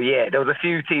 So yeah, there was a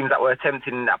few teams that were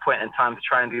attempting at that point in time to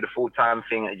try and do the full-time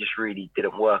thing, and it just really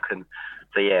didn't work. And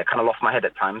so yeah, kind of lost my head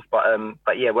at times. But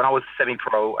yeah, when I was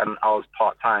semi-pro and I was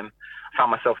part-time, I found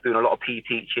myself doing a lot of PE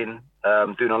teaching,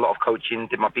 doing a lot of coaching,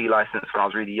 did my B license when I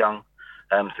was really young.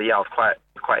 So yeah, I was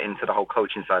quite into the whole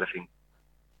coaching side of things.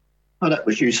 Oh, that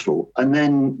was useful. And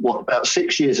then, about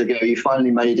 6 years ago, you finally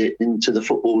made it into the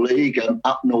Football League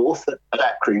up north at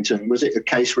Accrington. Was it a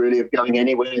case really of going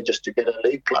anywhere just to get a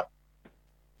league club?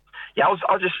 Yeah, I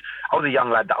was a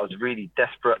young lad that was really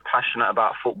desperate, passionate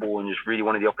about football, and just really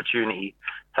wanted the opportunity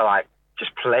to like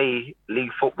just play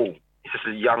league football. It's just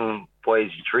a young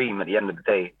boy's dream at the end of the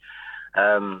day.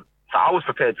 So I was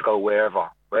prepared to go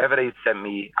wherever they sent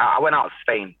me. I went out of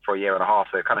Spain for a year and a half,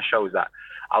 so it kind of shows that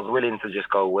I was willing to just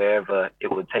go wherever it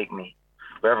would take me,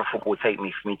 wherever football would take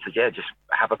me, for me to just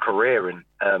have a career and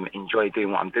enjoy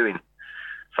doing what I'm doing.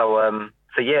 So and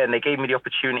they gave me the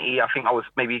opportunity. I think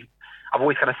I've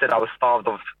always kind of said I was starved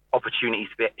of opportunities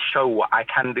to show what I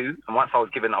can do. And once I was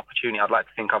given the opportunity, I'd like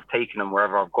to think I've taken them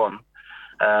wherever I've gone.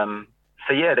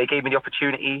 They gave me the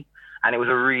opportunity, and it was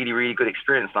a really, really good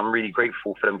experience. And I'm really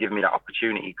grateful for them giving me that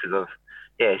opportunity because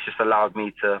it's just allowed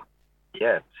me to,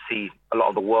 see a lot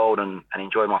of the world and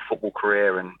enjoy my football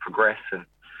career and progress. And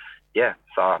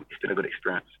so it's been a good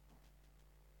experience.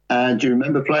 And do you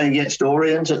remember playing against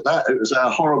Orient at that? It was a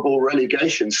horrible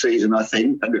relegation season, I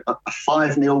think, and a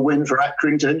 5-0 win for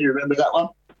Accrington. Do you remember that one?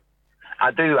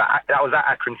 I do. That was at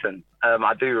Accrington.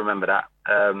 I do remember that.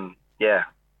 I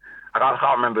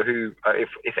can't remember who,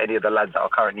 if any of the lads that are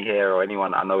currently here or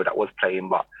anyone I know that was playing,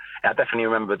 but I definitely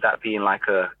remember that being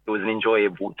it was an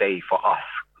enjoyable day for us.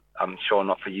 I'm sure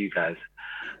not for you guys.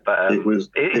 But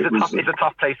it's a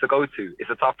tough place to go to. It's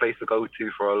a tough place to go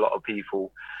to for a lot of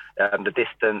people. The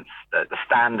distance, the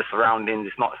stand, the surroundings,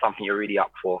 it's not something you're really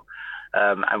up for.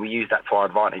 And we use that to our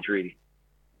advantage, really.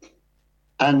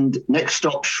 And next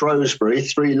stop, Shrewsbury,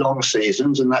 3 long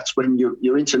seasons, and that's when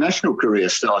your international career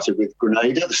started with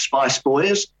Grenada, the Spice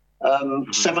Boys.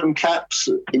 7 caps,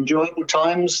 enjoyable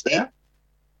times there?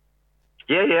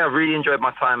 Yeah, I really enjoyed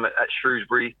my time at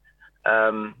Shrewsbury.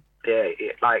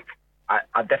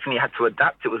 I definitely had to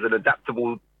adapt. It was an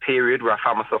adaptable period where I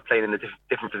found myself playing in a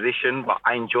different position, but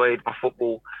I enjoyed my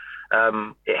football.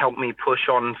 It helped me push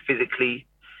on physically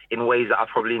in ways that I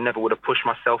probably never would have pushed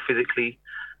myself physically.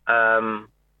 I've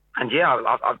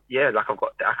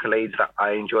got the accolades that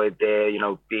I enjoyed there,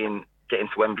 getting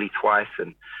to Wembley twice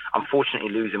and unfortunately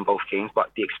losing both games,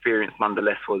 but the experience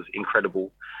nonetheless was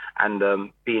incredible. And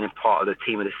being a part of the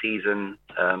team of the season,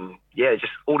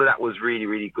 just all of that was really,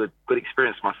 really good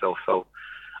experience for myself. So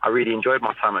I really enjoyed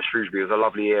my time at Shrewsbury. It was a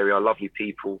lovely area, lovely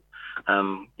people.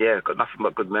 Got nothing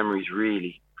but good memories,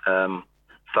 really. I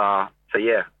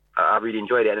really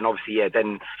enjoyed it. And obviously,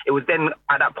 then it was then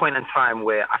at that point in time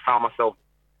where I found myself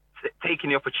taking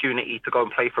the opportunity to go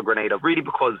and play for Grenada, really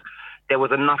because there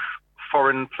was enough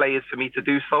foreign players for me to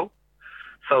do so.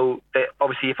 So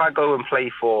obviously, if I go and play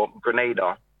for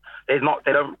Grenada, they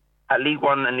don't at League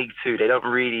One and League Two, they don't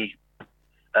really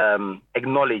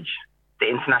acknowledge the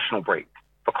international break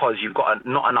because you've got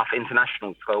not enough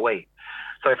internationals to go away.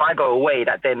 So if I go away,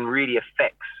 that then really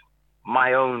affects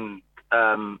my own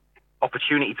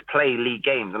opportunity to play league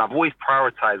games. And I've always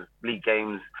prioritized league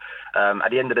games. At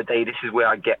the end of the day, this is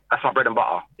where that's my bread and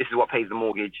butter. This is what pays the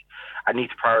mortgage. I need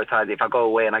to prioritize it. If I go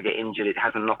away and I get injured, it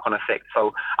has a knock-on effect.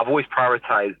 So I've always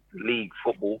prioritized league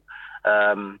football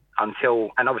and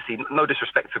obviously no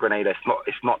disrespect to Grenada,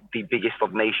 it's not the biggest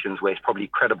of nations where it's probably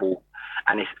credible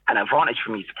and it's an advantage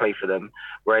for me to play for them,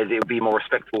 whereas it would be more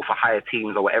respectable for higher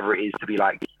teams or whatever it is to be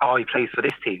like, oh, he plays for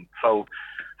this team. So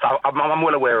I'm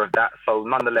well aware of that. So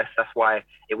nonetheless, that's why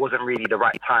it wasn't really the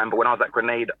right time. But when I was at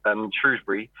Grenada,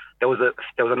 Shrewsbury, there was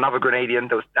another Grenadian.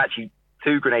 There was actually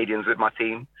 2 Grenadians with my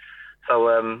team. So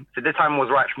the time was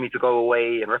right for me to go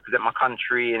away and represent my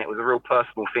country, and it was a real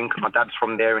personal thing because my dad's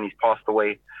from there and he's passed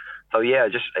away. So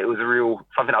it was a real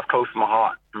something that was close to my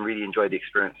heart and really enjoyed the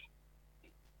experience.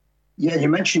 Yeah, you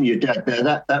mentioned your dad there.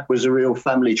 That was a real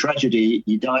family tragedy.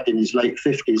 He died in his late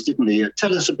 50s, didn't he?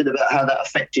 Tell us a bit about how that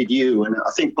affected you, and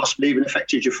I think possibly even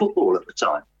affected your football at the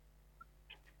time.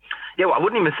 Yeah, well, I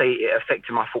wouldn't even say it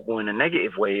affected my football in a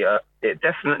negative way. It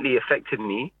definitely affected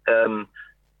me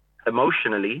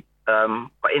emotionally,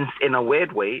 but in a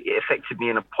weird way, it affected me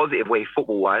in a positive way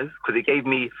football-wise, because it gave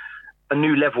me a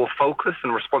new level of focus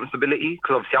and responsibility,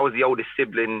 because obviously I was the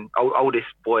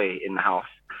oldest boy in the house,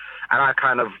 and I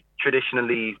kind of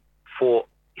traditionally thought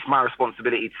it's my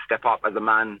responsibility to step up as a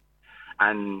man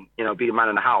and, you know, be the man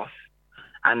in the house.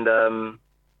 And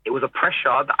it was a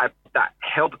pressure that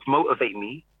helped motivate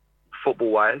me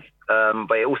football-wise,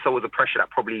 but it also was a pressure that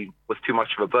probably was too much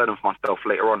of a burden for myself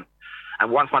later on.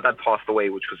 And once my dad passed away,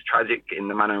 which was tragic in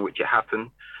the manner in which it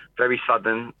happened, very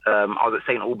sudden, I was at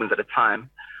St. Albans at the time.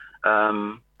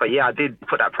 But yeah, I did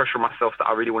put that pressure on myself that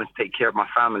I really wanted to take care of my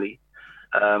family.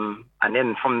 And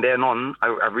then from then on,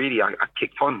 I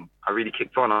kicked on. I really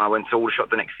kicked on. I went to Aldershot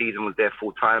the next season, was there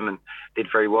full time and did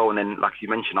very well. And then, like you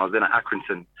mentioned, I was then at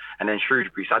Accrington and then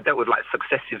Shrewsbury. So I dealt with like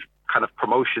successive kind of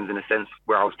promotions in a sense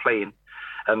where I was playing.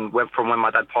 Went from when my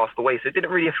dad passed away. So it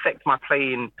didn't really affect my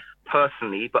playing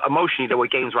personally, but emotionally there were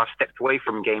games where I stepped away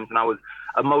from games and I was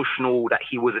emotional that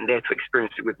he wasn't there to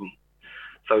experience it with me.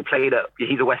 So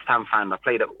he's a West Ham fan. I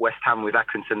played at West Ham with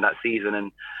Accrington that season.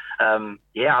 And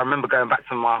I remember going back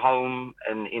to my home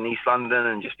in East London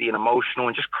and just being emotional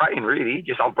and just crying, really.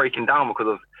 I was breaking down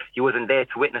because he wasn't there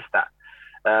to witness that.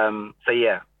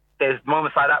 There's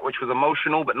moments like that which was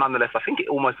emotional, but nonetheless, I think it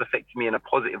almost affected me in a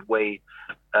positive way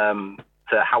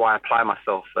to how I apply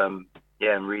myself, and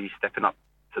really stepping up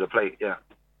to the plate, yeah.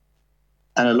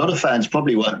 And a lot of fans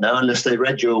probably won't know, unless they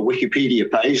read your Wikipedia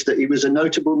page, that he was a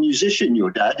notable musician, your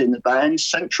dad, in the band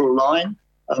Central Line.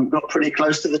 Got pretty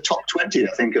close to the top 20,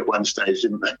 I think, at one stage,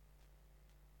 didn't they?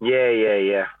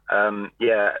 Yeah.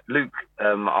 Luke,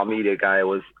 our media guy,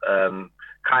 was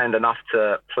kind enough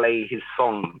to play his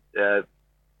song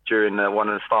during one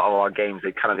of the start of our games.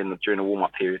 They kind of during the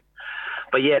warm-up period.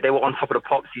 But yeah, they were on top of the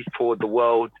pops. He's toured the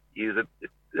world. He was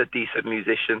a decent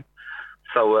musician.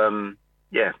 So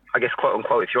I guess quote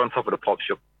unquote, if you're on top of the pops,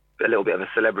 you're a little bit of a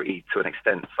celebrity to an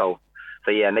extent. So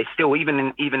yeah, and they still, even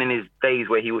in his days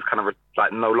where he was kind of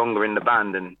like no longer in the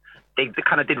band, and they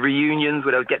kind of did reunions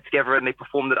where they would get together and they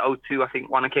performed at O2, I think,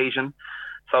 one occasion.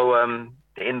 So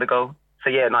the Indigo. So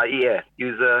he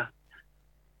was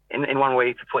in one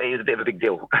way to put it, he was a bit of a big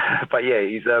deal. But yeah,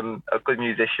 he's a good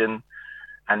musician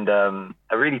and a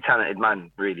really talented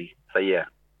man, really. So yeah.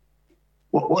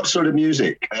 What sort of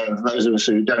music? Those of us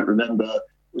who don't remember,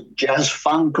 jazz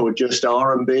funk or just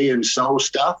R&B and soul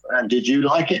stuff? And did you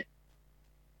like it?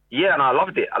 Yeah, and I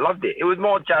loved it. It was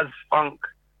more jazz funk.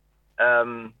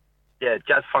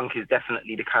 Jazz funk is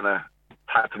definitely the kind of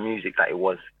type of music that it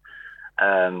was.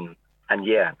 I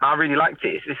really liked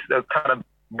it. It's just the kind of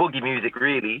boogie music,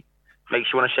 really.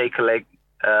 Makes you want to shake a leg.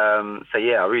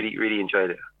 I really, really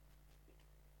enjoyed it.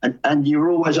 And you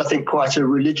were always, I think, quite a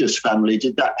religious family.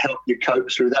 Did that help you cope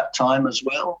through that time as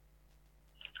well?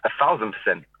 1,000%.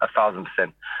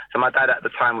 So my dad at the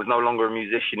time was no longer a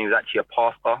musician. He was actually a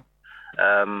pastor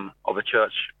of a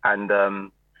church. And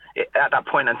at that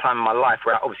point in time in my life,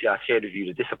 where obviously I shared with you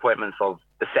the disappointments of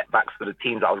the setbacks for the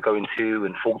teams that I was going to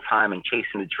and full time and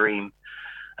chasing the dream.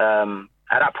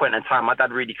 At that point in time, my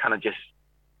dad really kind of just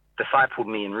discipled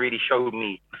me and really showed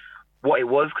me what it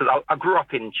was, because I grew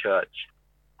up in church.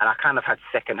 And I kind of had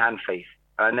second-hand faith.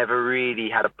 I never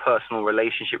really had a personal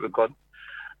relationship with God.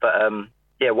 But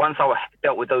once I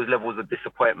dealt with those levels of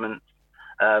disappointment,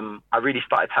 I really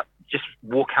started to just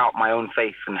walk out my own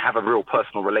faith and have a real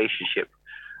personal relationship.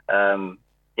 I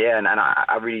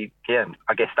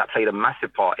guess that played a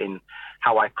massive part in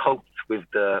how I coped with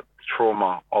the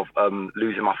trauma of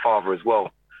losing my father as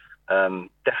well.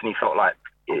 Definitely felt like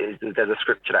there's a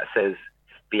scripture that says,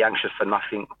 "Be anxious for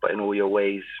nothing, but in all your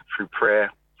ways, through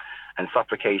prayer and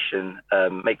supplication,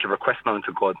 make your request known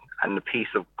to God, and the peace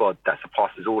of God that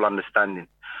surpasses all understanding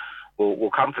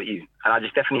will comfort you." And I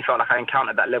just definitely felt like I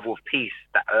encountered that level of peace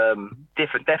that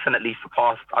definitely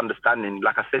surpassed understanding.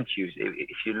 Like I said to you,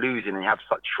 if you're losing and you have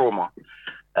such trauma,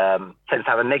 tends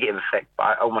to have a negative effect. But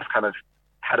I almost kind of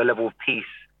had a level of peace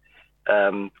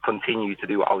continue to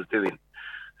do what I was doing.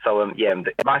 So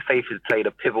my faith has played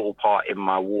a pivotal part in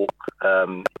my walk,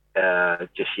 in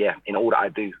all that I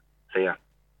do. So yeah.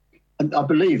 And I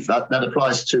believe that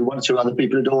applies to one or two other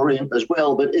people at Orient as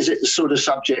well, but is it the sort of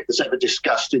subject that's ever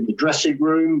discussed in the dressing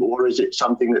room, or is it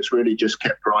something that's really just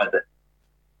kept private?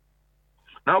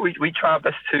 No, we try our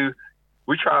best to.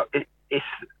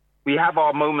 We have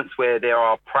our moments where there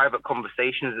are private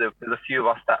conversations. There's a few of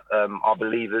us that are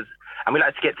believers, and we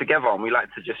like to get together and we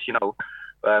like to just,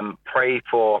 pray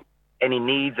for any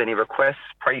needs, any requests,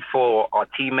 pray for our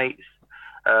teammates.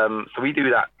 So we do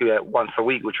that once a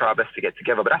week. We'll try our best to get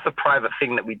together. But that's a private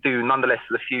thing that we do. Nonetheless,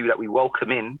 there's a few that we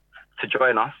welcome in to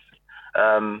join us.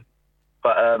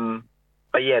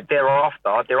 But yeah,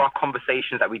 thereafter, there are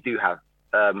conversations that we do have.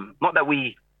 Not that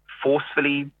we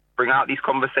forcefully bring out these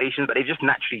conversations, but they just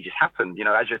naturally just happen. You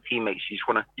know, as your teammates,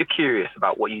 you're curious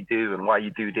about what you do and why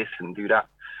you do this and do that.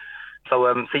 So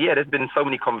yeah, there's been so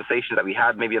many conversations that we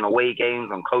had, maybe on away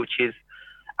games, on coaches.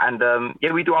 And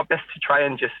yeah, we do our best to try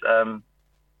and just,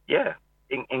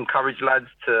 encourage lads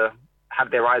to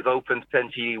have their eyes open to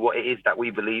potentially what it is that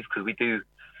we believe, because we do.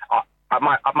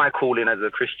 My calling as a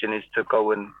Christian is to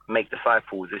go and make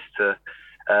disciples, is to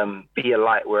be a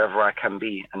light wherever I can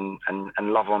be and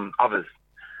love on others.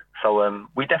 So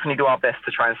we definitely do our best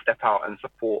to try and step out and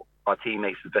support our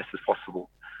teammates as best as possible.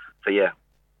 So yeah.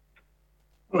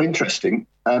 Well, interesting.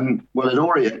 Well, at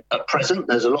Orient at present,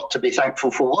 there's a lot to be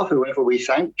thankful for, whoever we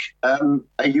thank. Are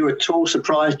you at all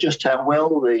surprised just how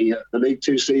well the League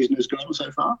Two season has gone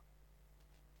so far?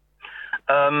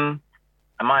 Am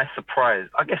I surprised?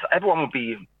 I guess everyone would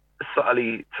be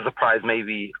certainly surprised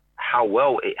maybe how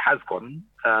well it has gone.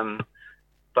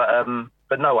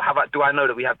 But no, do I know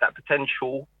that we have that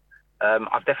potential?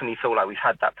 I've definitely felt like we've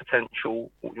had that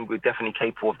potential. We're definitely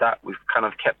capable of that. We've kind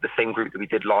of kept the same group that we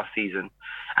did last season,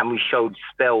 and we showed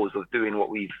spells of doing what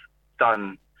we've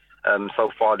done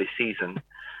so far this season.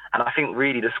 And I think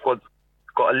really the squad's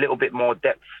got a little bit more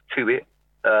depth to it,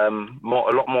 a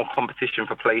lot more competition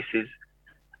for places,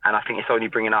 and I think it's only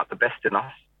bringing out the best in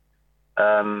us.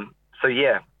 So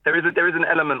yeah, there is an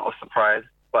element of surprise,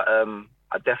 but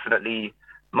I definitely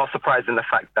not surprised in the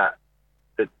fact that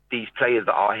these players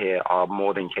that are here are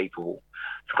more than capable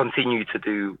to continue to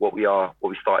do what we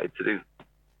started to do.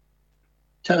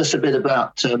 Tell us a bit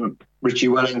about Richie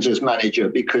Wellings as manager,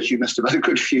 because you must have had a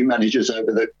good few managers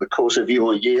over the course of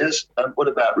your years. What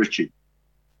about Richie?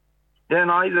 Yeah,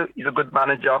 no, he's a good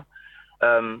manager.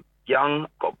 Young,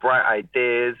 got bright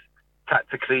ideas.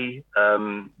 Tactically,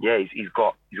 he's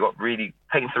got really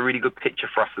paints a really good picture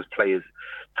for us as players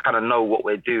to kind of know what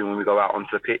we're doing when we go out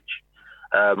onto the pitch,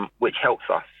 which helps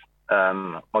us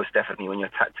most definitely when you're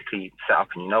tactically set up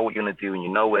and you know what you're going to do and you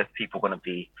know where people are going to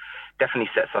be. Definitely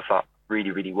sets us up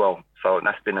really, really well. So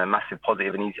that's been a massive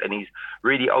positive, and he's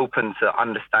really open to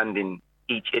understanding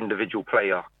each individual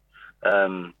player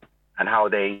and how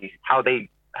they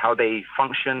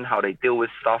function, how they deal with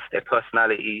stuff, their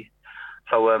personality.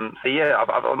 So yeah, I've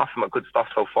got nothing but good stuff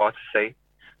so far to say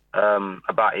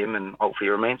about him, and hopefully he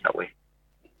remains that way.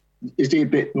 Is he a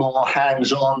bit more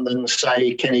hands-on than,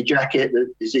 say, Kenny Jackett?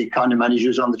 Is he kind of manager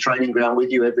who's on the training ground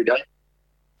with you every day?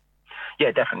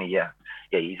 Yeah, definitely, yeah.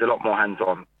 Yeah, he's a lot more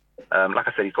hands-on. Like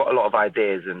I said, he's got a lot of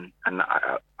ideas, and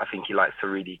I think he likes to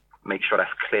really make sure that's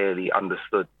clearly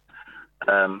understood.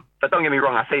 But don't get me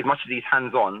wrong, I say as much as he's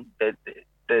hands-on,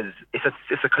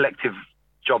 it's a collective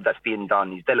job that's being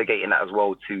done. He's delegating that as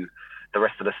well to the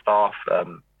rest of the staff,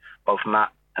 both Matt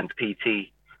and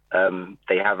PT.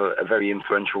 They have a very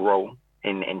influential role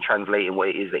in translating what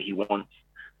it is that he wants.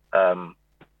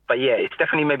 But yeah, it's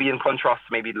definitely maybe in contrast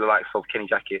to maybe the likes of Kenny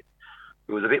Jackett,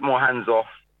 who was a bit more hands-off.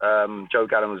 Joe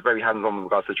Gallen was very hands-on with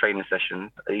regards to training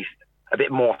sessions, at least a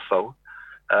bit more so.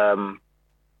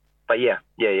 But yeah,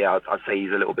 I'd say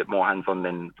he's a little bit more hands-on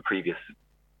than the previous.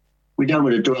 We don't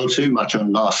want to dwell too much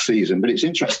on last season, but it's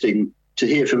interesting to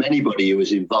hear from anybody who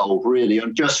was involved really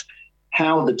on just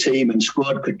how the team and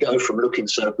squad could go from looking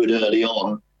so good early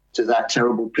on to that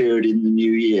terrible period in the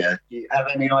new year. Do you have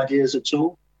any ideas at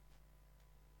all?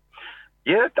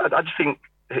 Yeah, I just think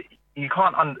you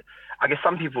can't... I guess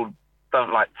some people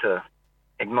don't like to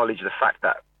acknowledge the fact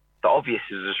that the obvious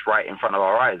is just right in front of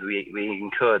our eyes. We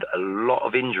incurred a lot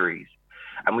of injuries,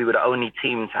 and we were the only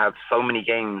team to have so many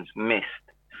games missed.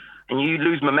 And you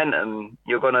lose momentum,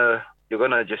 you're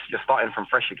starting from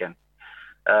fresh again.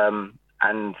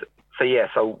 And so yeah,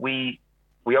 so we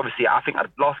obviously, I think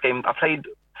last game I played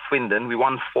Swindon, we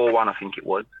won 4-1, I think it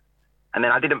was. And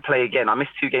then I didn't play again. I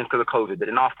missed 2 games because of COVID. But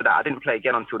then after that, I didn't play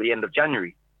again until the end of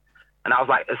January. And I was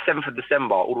like the 7th of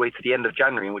December all the way to the end of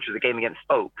January, which was a game against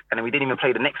Stoke. And then we didn't even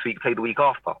play the next week, played the week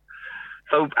after.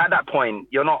 So at that point,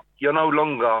 you're no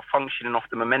longer functioning off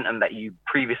the momentum that you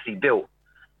previously built.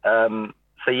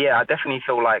 So yeah, I definitely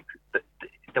feel like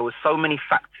there were so many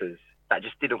factors that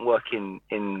just didn't work in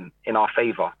our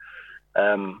favour.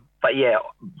 But yeah,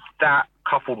 that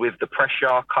coupled with the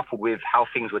pressure, coupled with how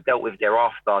things were dealt with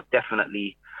thereafter,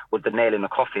 definitely was the nail in the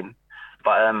coffin.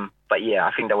 But yeah,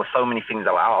 I think there were so many things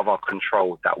that were out of our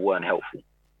control that weren't helpful.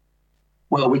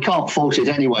 Well, we can't fault it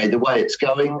anyway, the way it's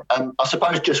going. I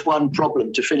suppose just one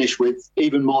problem to finish with,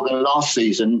 even more than last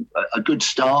season, a good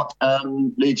start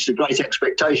leads to great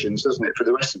expectations, doesn't it, for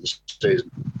the rest of the season?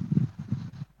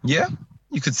 Yeah,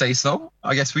 you could say so.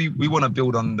 I guess we want to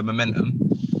build on the momentum,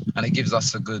 and it gives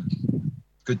us a good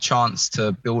chance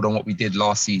to build on what we did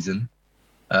last season.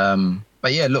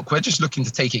 But yeah, look, we're just looking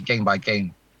to take it game by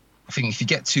game. I think if you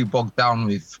get too bogged down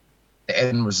with the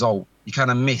end result, you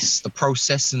kind of miss the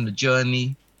process and the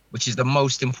journey, which is the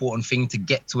most important thing to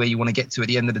get to where you want to get to at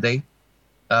the end of the day.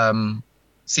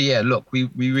 So yeah, look, we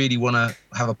really want to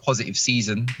have a positive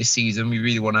season this season. We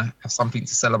really want to have something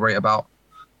to celebrate about.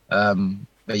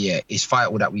 But yeah, it's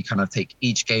vital that we kind of take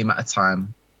each game at a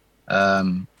time.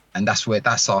 And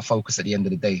that's our focus at the end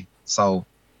of the day. So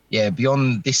yeah,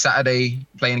 beyond this Saturday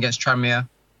playing against Tranmere,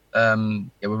 we're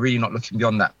really not looking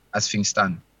beyond that as things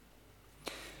stand.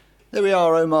 There we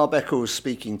are, Omar Beckles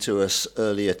speaking to us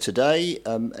earlier today.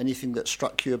 Anything that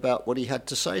struck you about what he had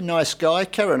to say? Nice guy.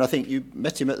 Keren, I think you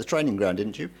met him at the training ground,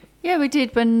 didn't you? Yeah, we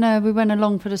did when we went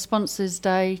along for the Sponsors'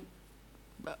 Day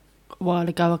a while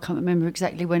ago. I can't remember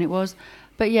exactly when it was.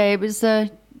 But yeah, it was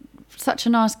such a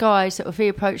nice guy. Sort of, he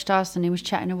approached us and he was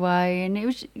chatting away, and it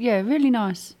was, really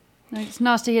nice. It's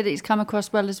nice to hear that he's come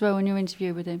across well as well in your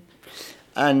interview with him.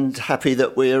 And happy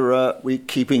that we're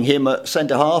keeping him at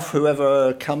centre half.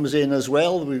 Whoever comes in as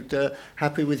well, we're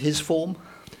happy with his form.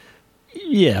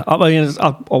 Yeah, I mean,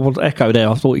 I would echo there.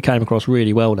 I thought he came across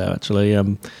really well there. Actually,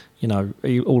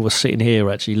 all of us sitting here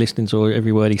actually listening to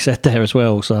every word he said there as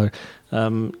well. So, I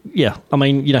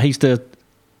mean, he's the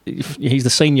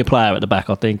senior player at the back,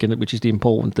 I think, which is the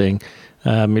important thing.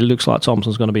 It looks like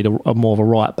Thompson's going to be more of a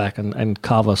right back and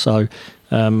cover. So.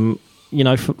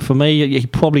 For me, he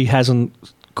probably hasn't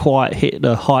quite hit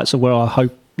the heights of where I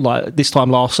hope. Like this time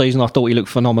last season, I thought he looked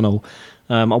phenomenal.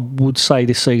 I would say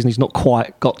this season he's not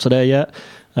quite got to there yet.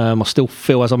 I still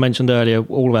feel, as I mentioned earlier,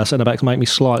 all of our centre-backs make me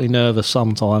slightly nervous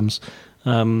sometimes.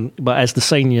 But as the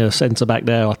senior centre-back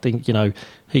there, I think,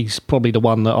 he's probably the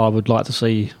one that I would like to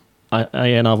see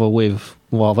another with,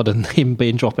 rather than him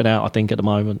dropping out, I think, at the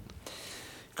moment.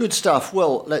 Good stuff.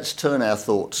 Well, let's turn our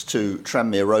thoughts to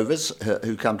Tranmere Rovers,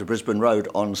 who come to Brisbane Road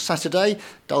on Saturday.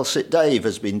 Dulcet Dave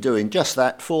has been doing just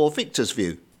that for Victor's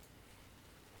View.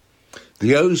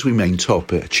 The O's remain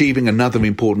top, achieving another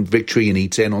important victory in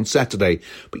E10 on Saturday,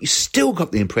 but you still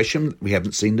got the impression that we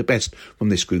haven't seen the best from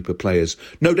this group of players.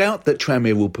 No doubt that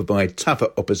Tranmere will provide tougher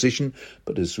opposition,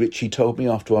 but as Richie told me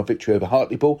after our victory over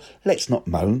Hartlepool, let's not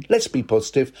moan, let's be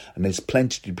positive, and there's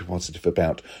plenty to be positive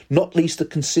about. Not least the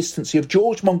consistency of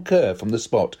George Moncur from the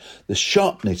spot, the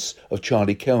sharpness of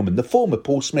Charlie Kelman, the former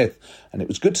Paul Smith, and it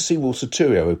was good to see Will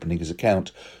Soturio opening his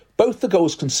account. Both the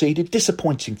goals conceded,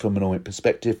 disappointing from an Orient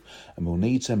perspective, and will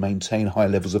need to maintain high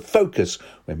levels of focus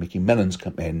when Mickey Mellon's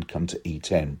men come to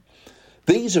E10.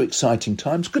 These are exciting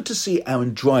times. Good to see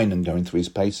Aaron Drinan going through his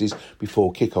paces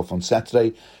before kick-off on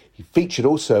Saturday. He featured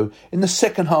also in the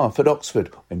second half at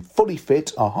Oxford. When fully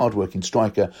fit, our hard-working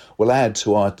striker will add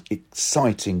to our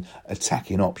exciting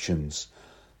attacking options.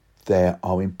 There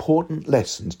are important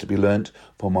lessons to be learnt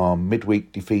from our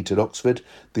midweek defeat at Oxford.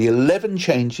 The 11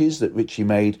 changes that Richie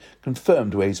made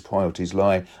confirmed where his priorities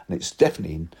lie, and it's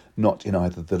definitely not in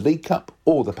either the League Cup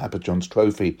or the Papa John's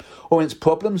Trophy. Orient's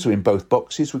problems were in both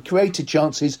boxes. We created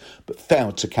chances but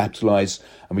failed to capitalise,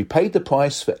 and we paid the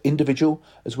price for individual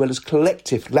as well as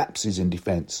collective lapses in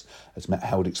defence. As Matt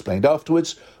Howard explained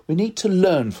afterwards, we need to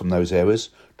learn from those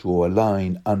errors, draw a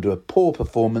line under a poor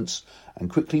performance and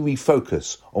quickly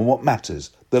refocus on what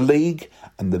matters, the league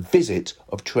and the visit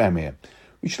of Tranmere.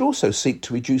 We should also seek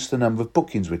to reduce the number of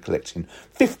bookings we're collecting.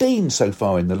 15 so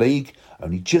far in the league.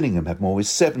 Only Gillingham have more with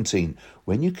 17.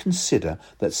 When you consider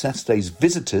that Saturday's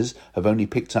visitors have only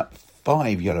picked up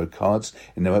 5 yellow cards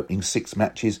in their opening 6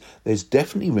 matches, there's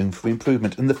definitely room for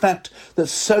improvement. And the fact that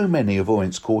so many of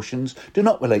Orient's cautions do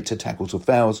not relate to tackles or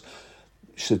fouls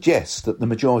suggests that the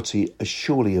majority are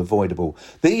surely avoidable.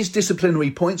 These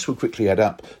disciplinary points will quickly add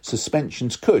up.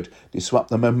 Suspensions could disrupt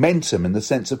the momentum and the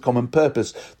sense of common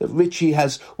purpose that Richie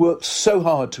has worked so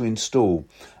hard to install,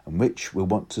 and which we'll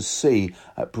want to see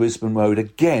at Brisbane Road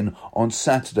again on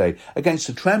Saturday against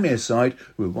the Tranmere side,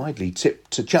 who are widely tipped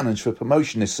to challenge for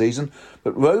promotion this season.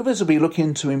 But Rovers will be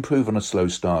looking to improve on a slow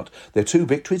start. Their 2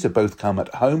 victories have both come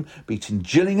at home, beating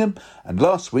Gillingham and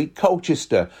last week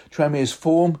Colchester. Tranmere's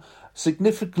form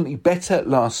significantly better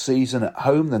last season at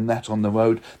home than that on the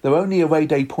road. Their only away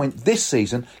day point this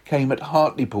season came at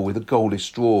Hartlepool with a goalless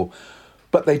draw.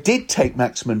 But they did take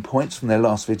maximum points from their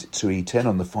last visit to E10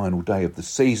 on the final day of the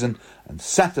season, and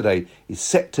Saturday is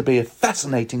set to be a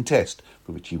fascinating test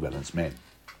for Richie Whelan's men.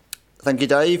 Thank you,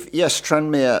 Dave. Yes,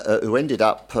 Tranmere, who ended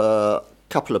up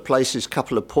couple of places,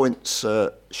 couple of points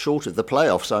short of the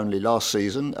playoffs only last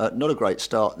season. Not a great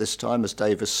start this time, as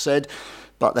Davis said.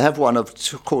 But they have won, of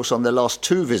course, on their last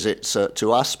two visits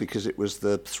to us, because it was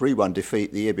the 3-1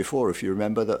 defeat the year before, if you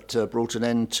remember, that brought an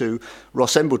end to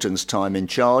Ross Embleton's time in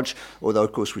charge, although,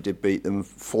 of course, we did beat them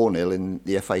 4-0 in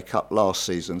the FA Cup last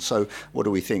season. So what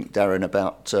do we think, Darin,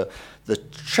 about the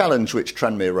challenge which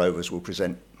Tranmere Rovers will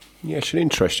present? Yeah, it's an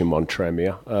interesting one,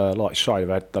 Tranmere. Like I say,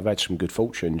 they've had some good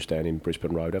fortunes down in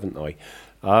Brisbane Road, haven't they?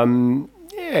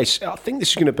 Yes, I think this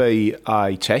is going to be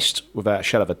a test, without a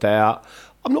shadow of a doubt.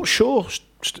 I'm not sure,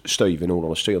 Steve, in all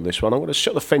honesty, on this one. I'm going to sit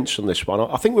on the fence on this one.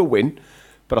 I think we'll win,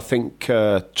 but I think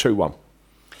 2-1.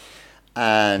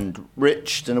 And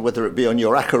Rich, don't know whether it be on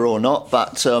your acca or not,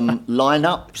 but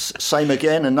lineups, same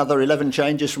again, another 11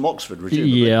 changes from Oxford,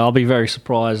 presumably. Yeah, I'll be very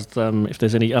surprised if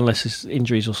there's any, unless it's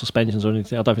injuries or suspensions or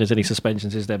anything. I don't think there's any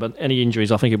suspensions, is there? But any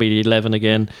injuries, I think it'll be the 11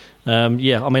 again.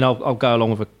 Yeah, I mean, I'll go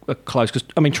along with a close, because,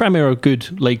 I mean, Tranmere are a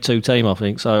good League Two team, I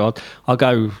think, so I'll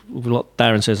go with what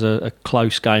Darin says, a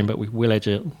close game, but we will edge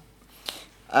it.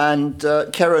 And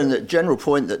Keren, the general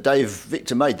point that Dave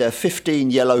Victor made there,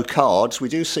 15 yellow cards. We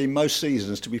do seem most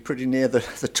seasons to be pretty near the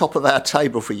top of our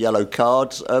table for yellow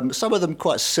cards. Some of them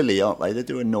quite silly, aren't they? They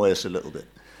do annoy us a little bit.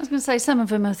 I was going to say, some of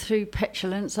them are through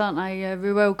petulance, aren't they?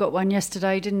 Ruel got one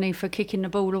yesterday, didn't he, for kicking the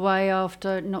ball away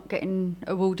after not getting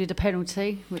awarded a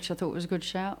penalty, which I thought was a good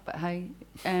shout, but hey.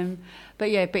 But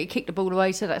he kicked the ball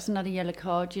away, so that's another yellow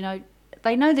card. You know,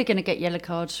 they know they're going to get yellow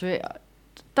cards for it.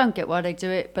 Don't get why they do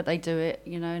it, but they do it,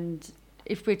 you know. And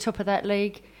if we're top of that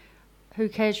league, who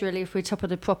cares really if we're top of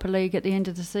the proper league at the end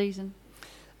of the season?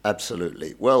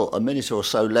 Absolutely. Well, a minute or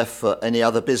so left for any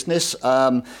other business.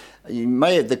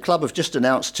 The club have just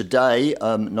announced today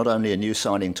not only a new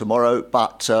signing tomorrow,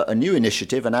 but a new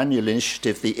initiative, an annual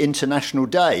initiative, the International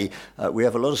Day. We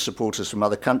have a lot of supporters from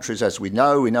other countries, as we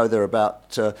know. We know there are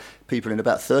about people in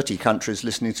about 30 countries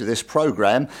listening to this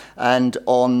programme. And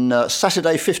on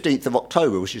Saturday, 15th of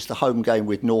October, which is the home game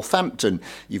with Northampton,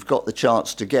 you've got the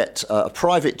chance to get a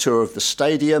private tour of the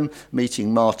stadium,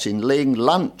 meeting Martin Ling,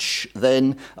 lunch,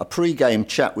 then a pre-game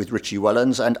chat with Richie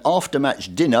Wellens, and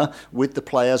after-match dinner with the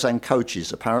players and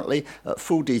coaches, apparently.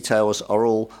 Full details are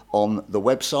all on the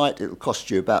website. It'll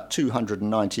cost you about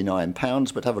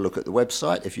 £299, but have a look at the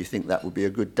website if you think that would be a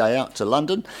good day out to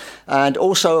London. And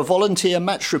also a volunteer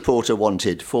match reporter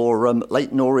wanted for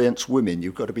Leyton Orient's women.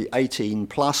 You've got to be 18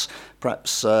 plus.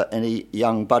 Perhaps any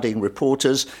young budding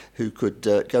reporters who could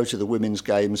go to the women's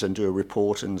games and do a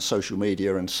report and social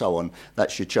media and so on.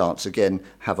 That's your chance. Again,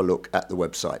 have a look at the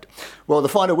website. Well, the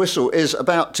final whistle is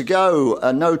about to go.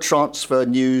 No transfer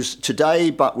news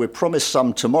today, but we're promised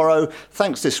some tomorrow.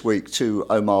 Thanks this week to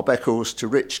Omar Beckles, to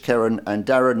Rich, Keren and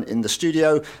Darin in the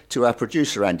studio, to our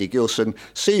producer Andy Gilson.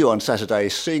 See you on Saturday.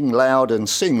 Sing loud and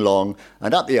sing long,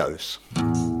 and up the O's.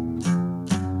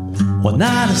 We're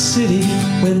not a city,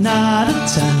 we're not a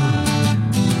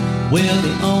town. We're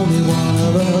the only one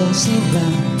of us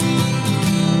around.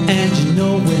 And you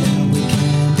know where we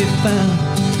can be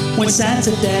found when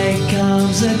Saturday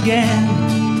comes again.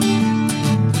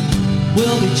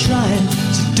 We'll be trying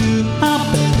to do our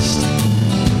best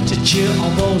to cheer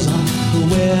on those on who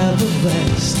wear the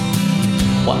vest.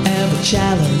 Whatever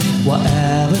challenge,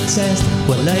 whatever test,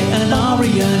 we're Leyton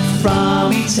Orient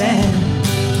from E10.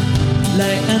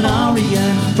 Leyton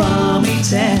Orient from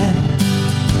E10.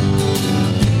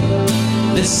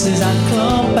 This is our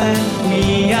club and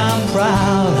we are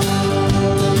proud.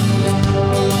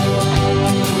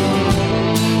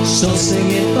 So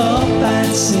sing it up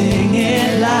and sing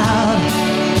it loud.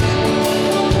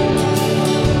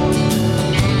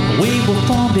 We were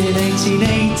formed in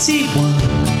 1881.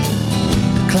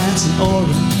 The clans in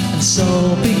Orient and so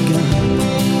begun.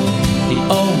 The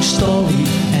old story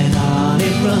and on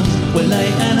it runs. We're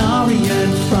Leyton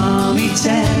Orient from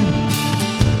E10.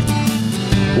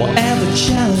 Whatever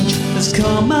challenge has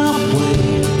come our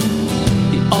way,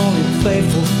 the Orient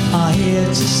faithful are here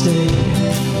to stay.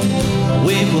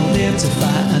 We will live to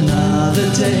fight another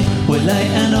day. We're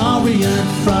Leyton Orient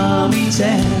from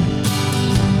E10.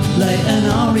 Leyton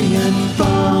Orient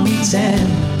from E10.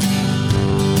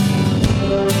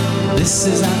 This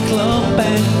is our club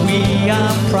and we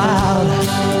are proud.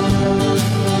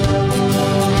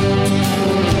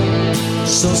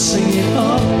 So sing it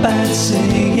up and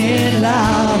sing it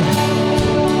loud.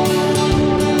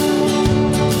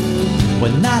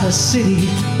 We're not a city,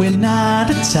 we're not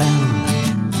a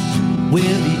town. We're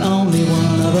the only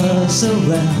one of us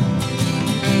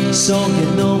around. So you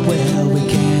know where we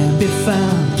can be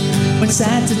found when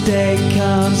Saturday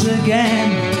comes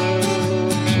again.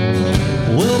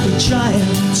 We'll be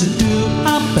trying to do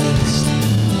our best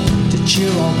to cheer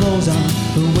all those on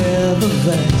who wear the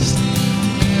vest.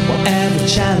 Whatever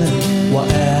challenge,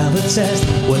 whatever test,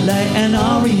 we'll lay an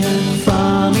Orient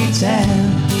from E10.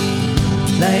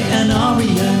 Lay an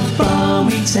Orient from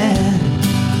E10.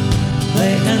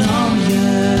 Lay an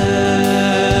Orient.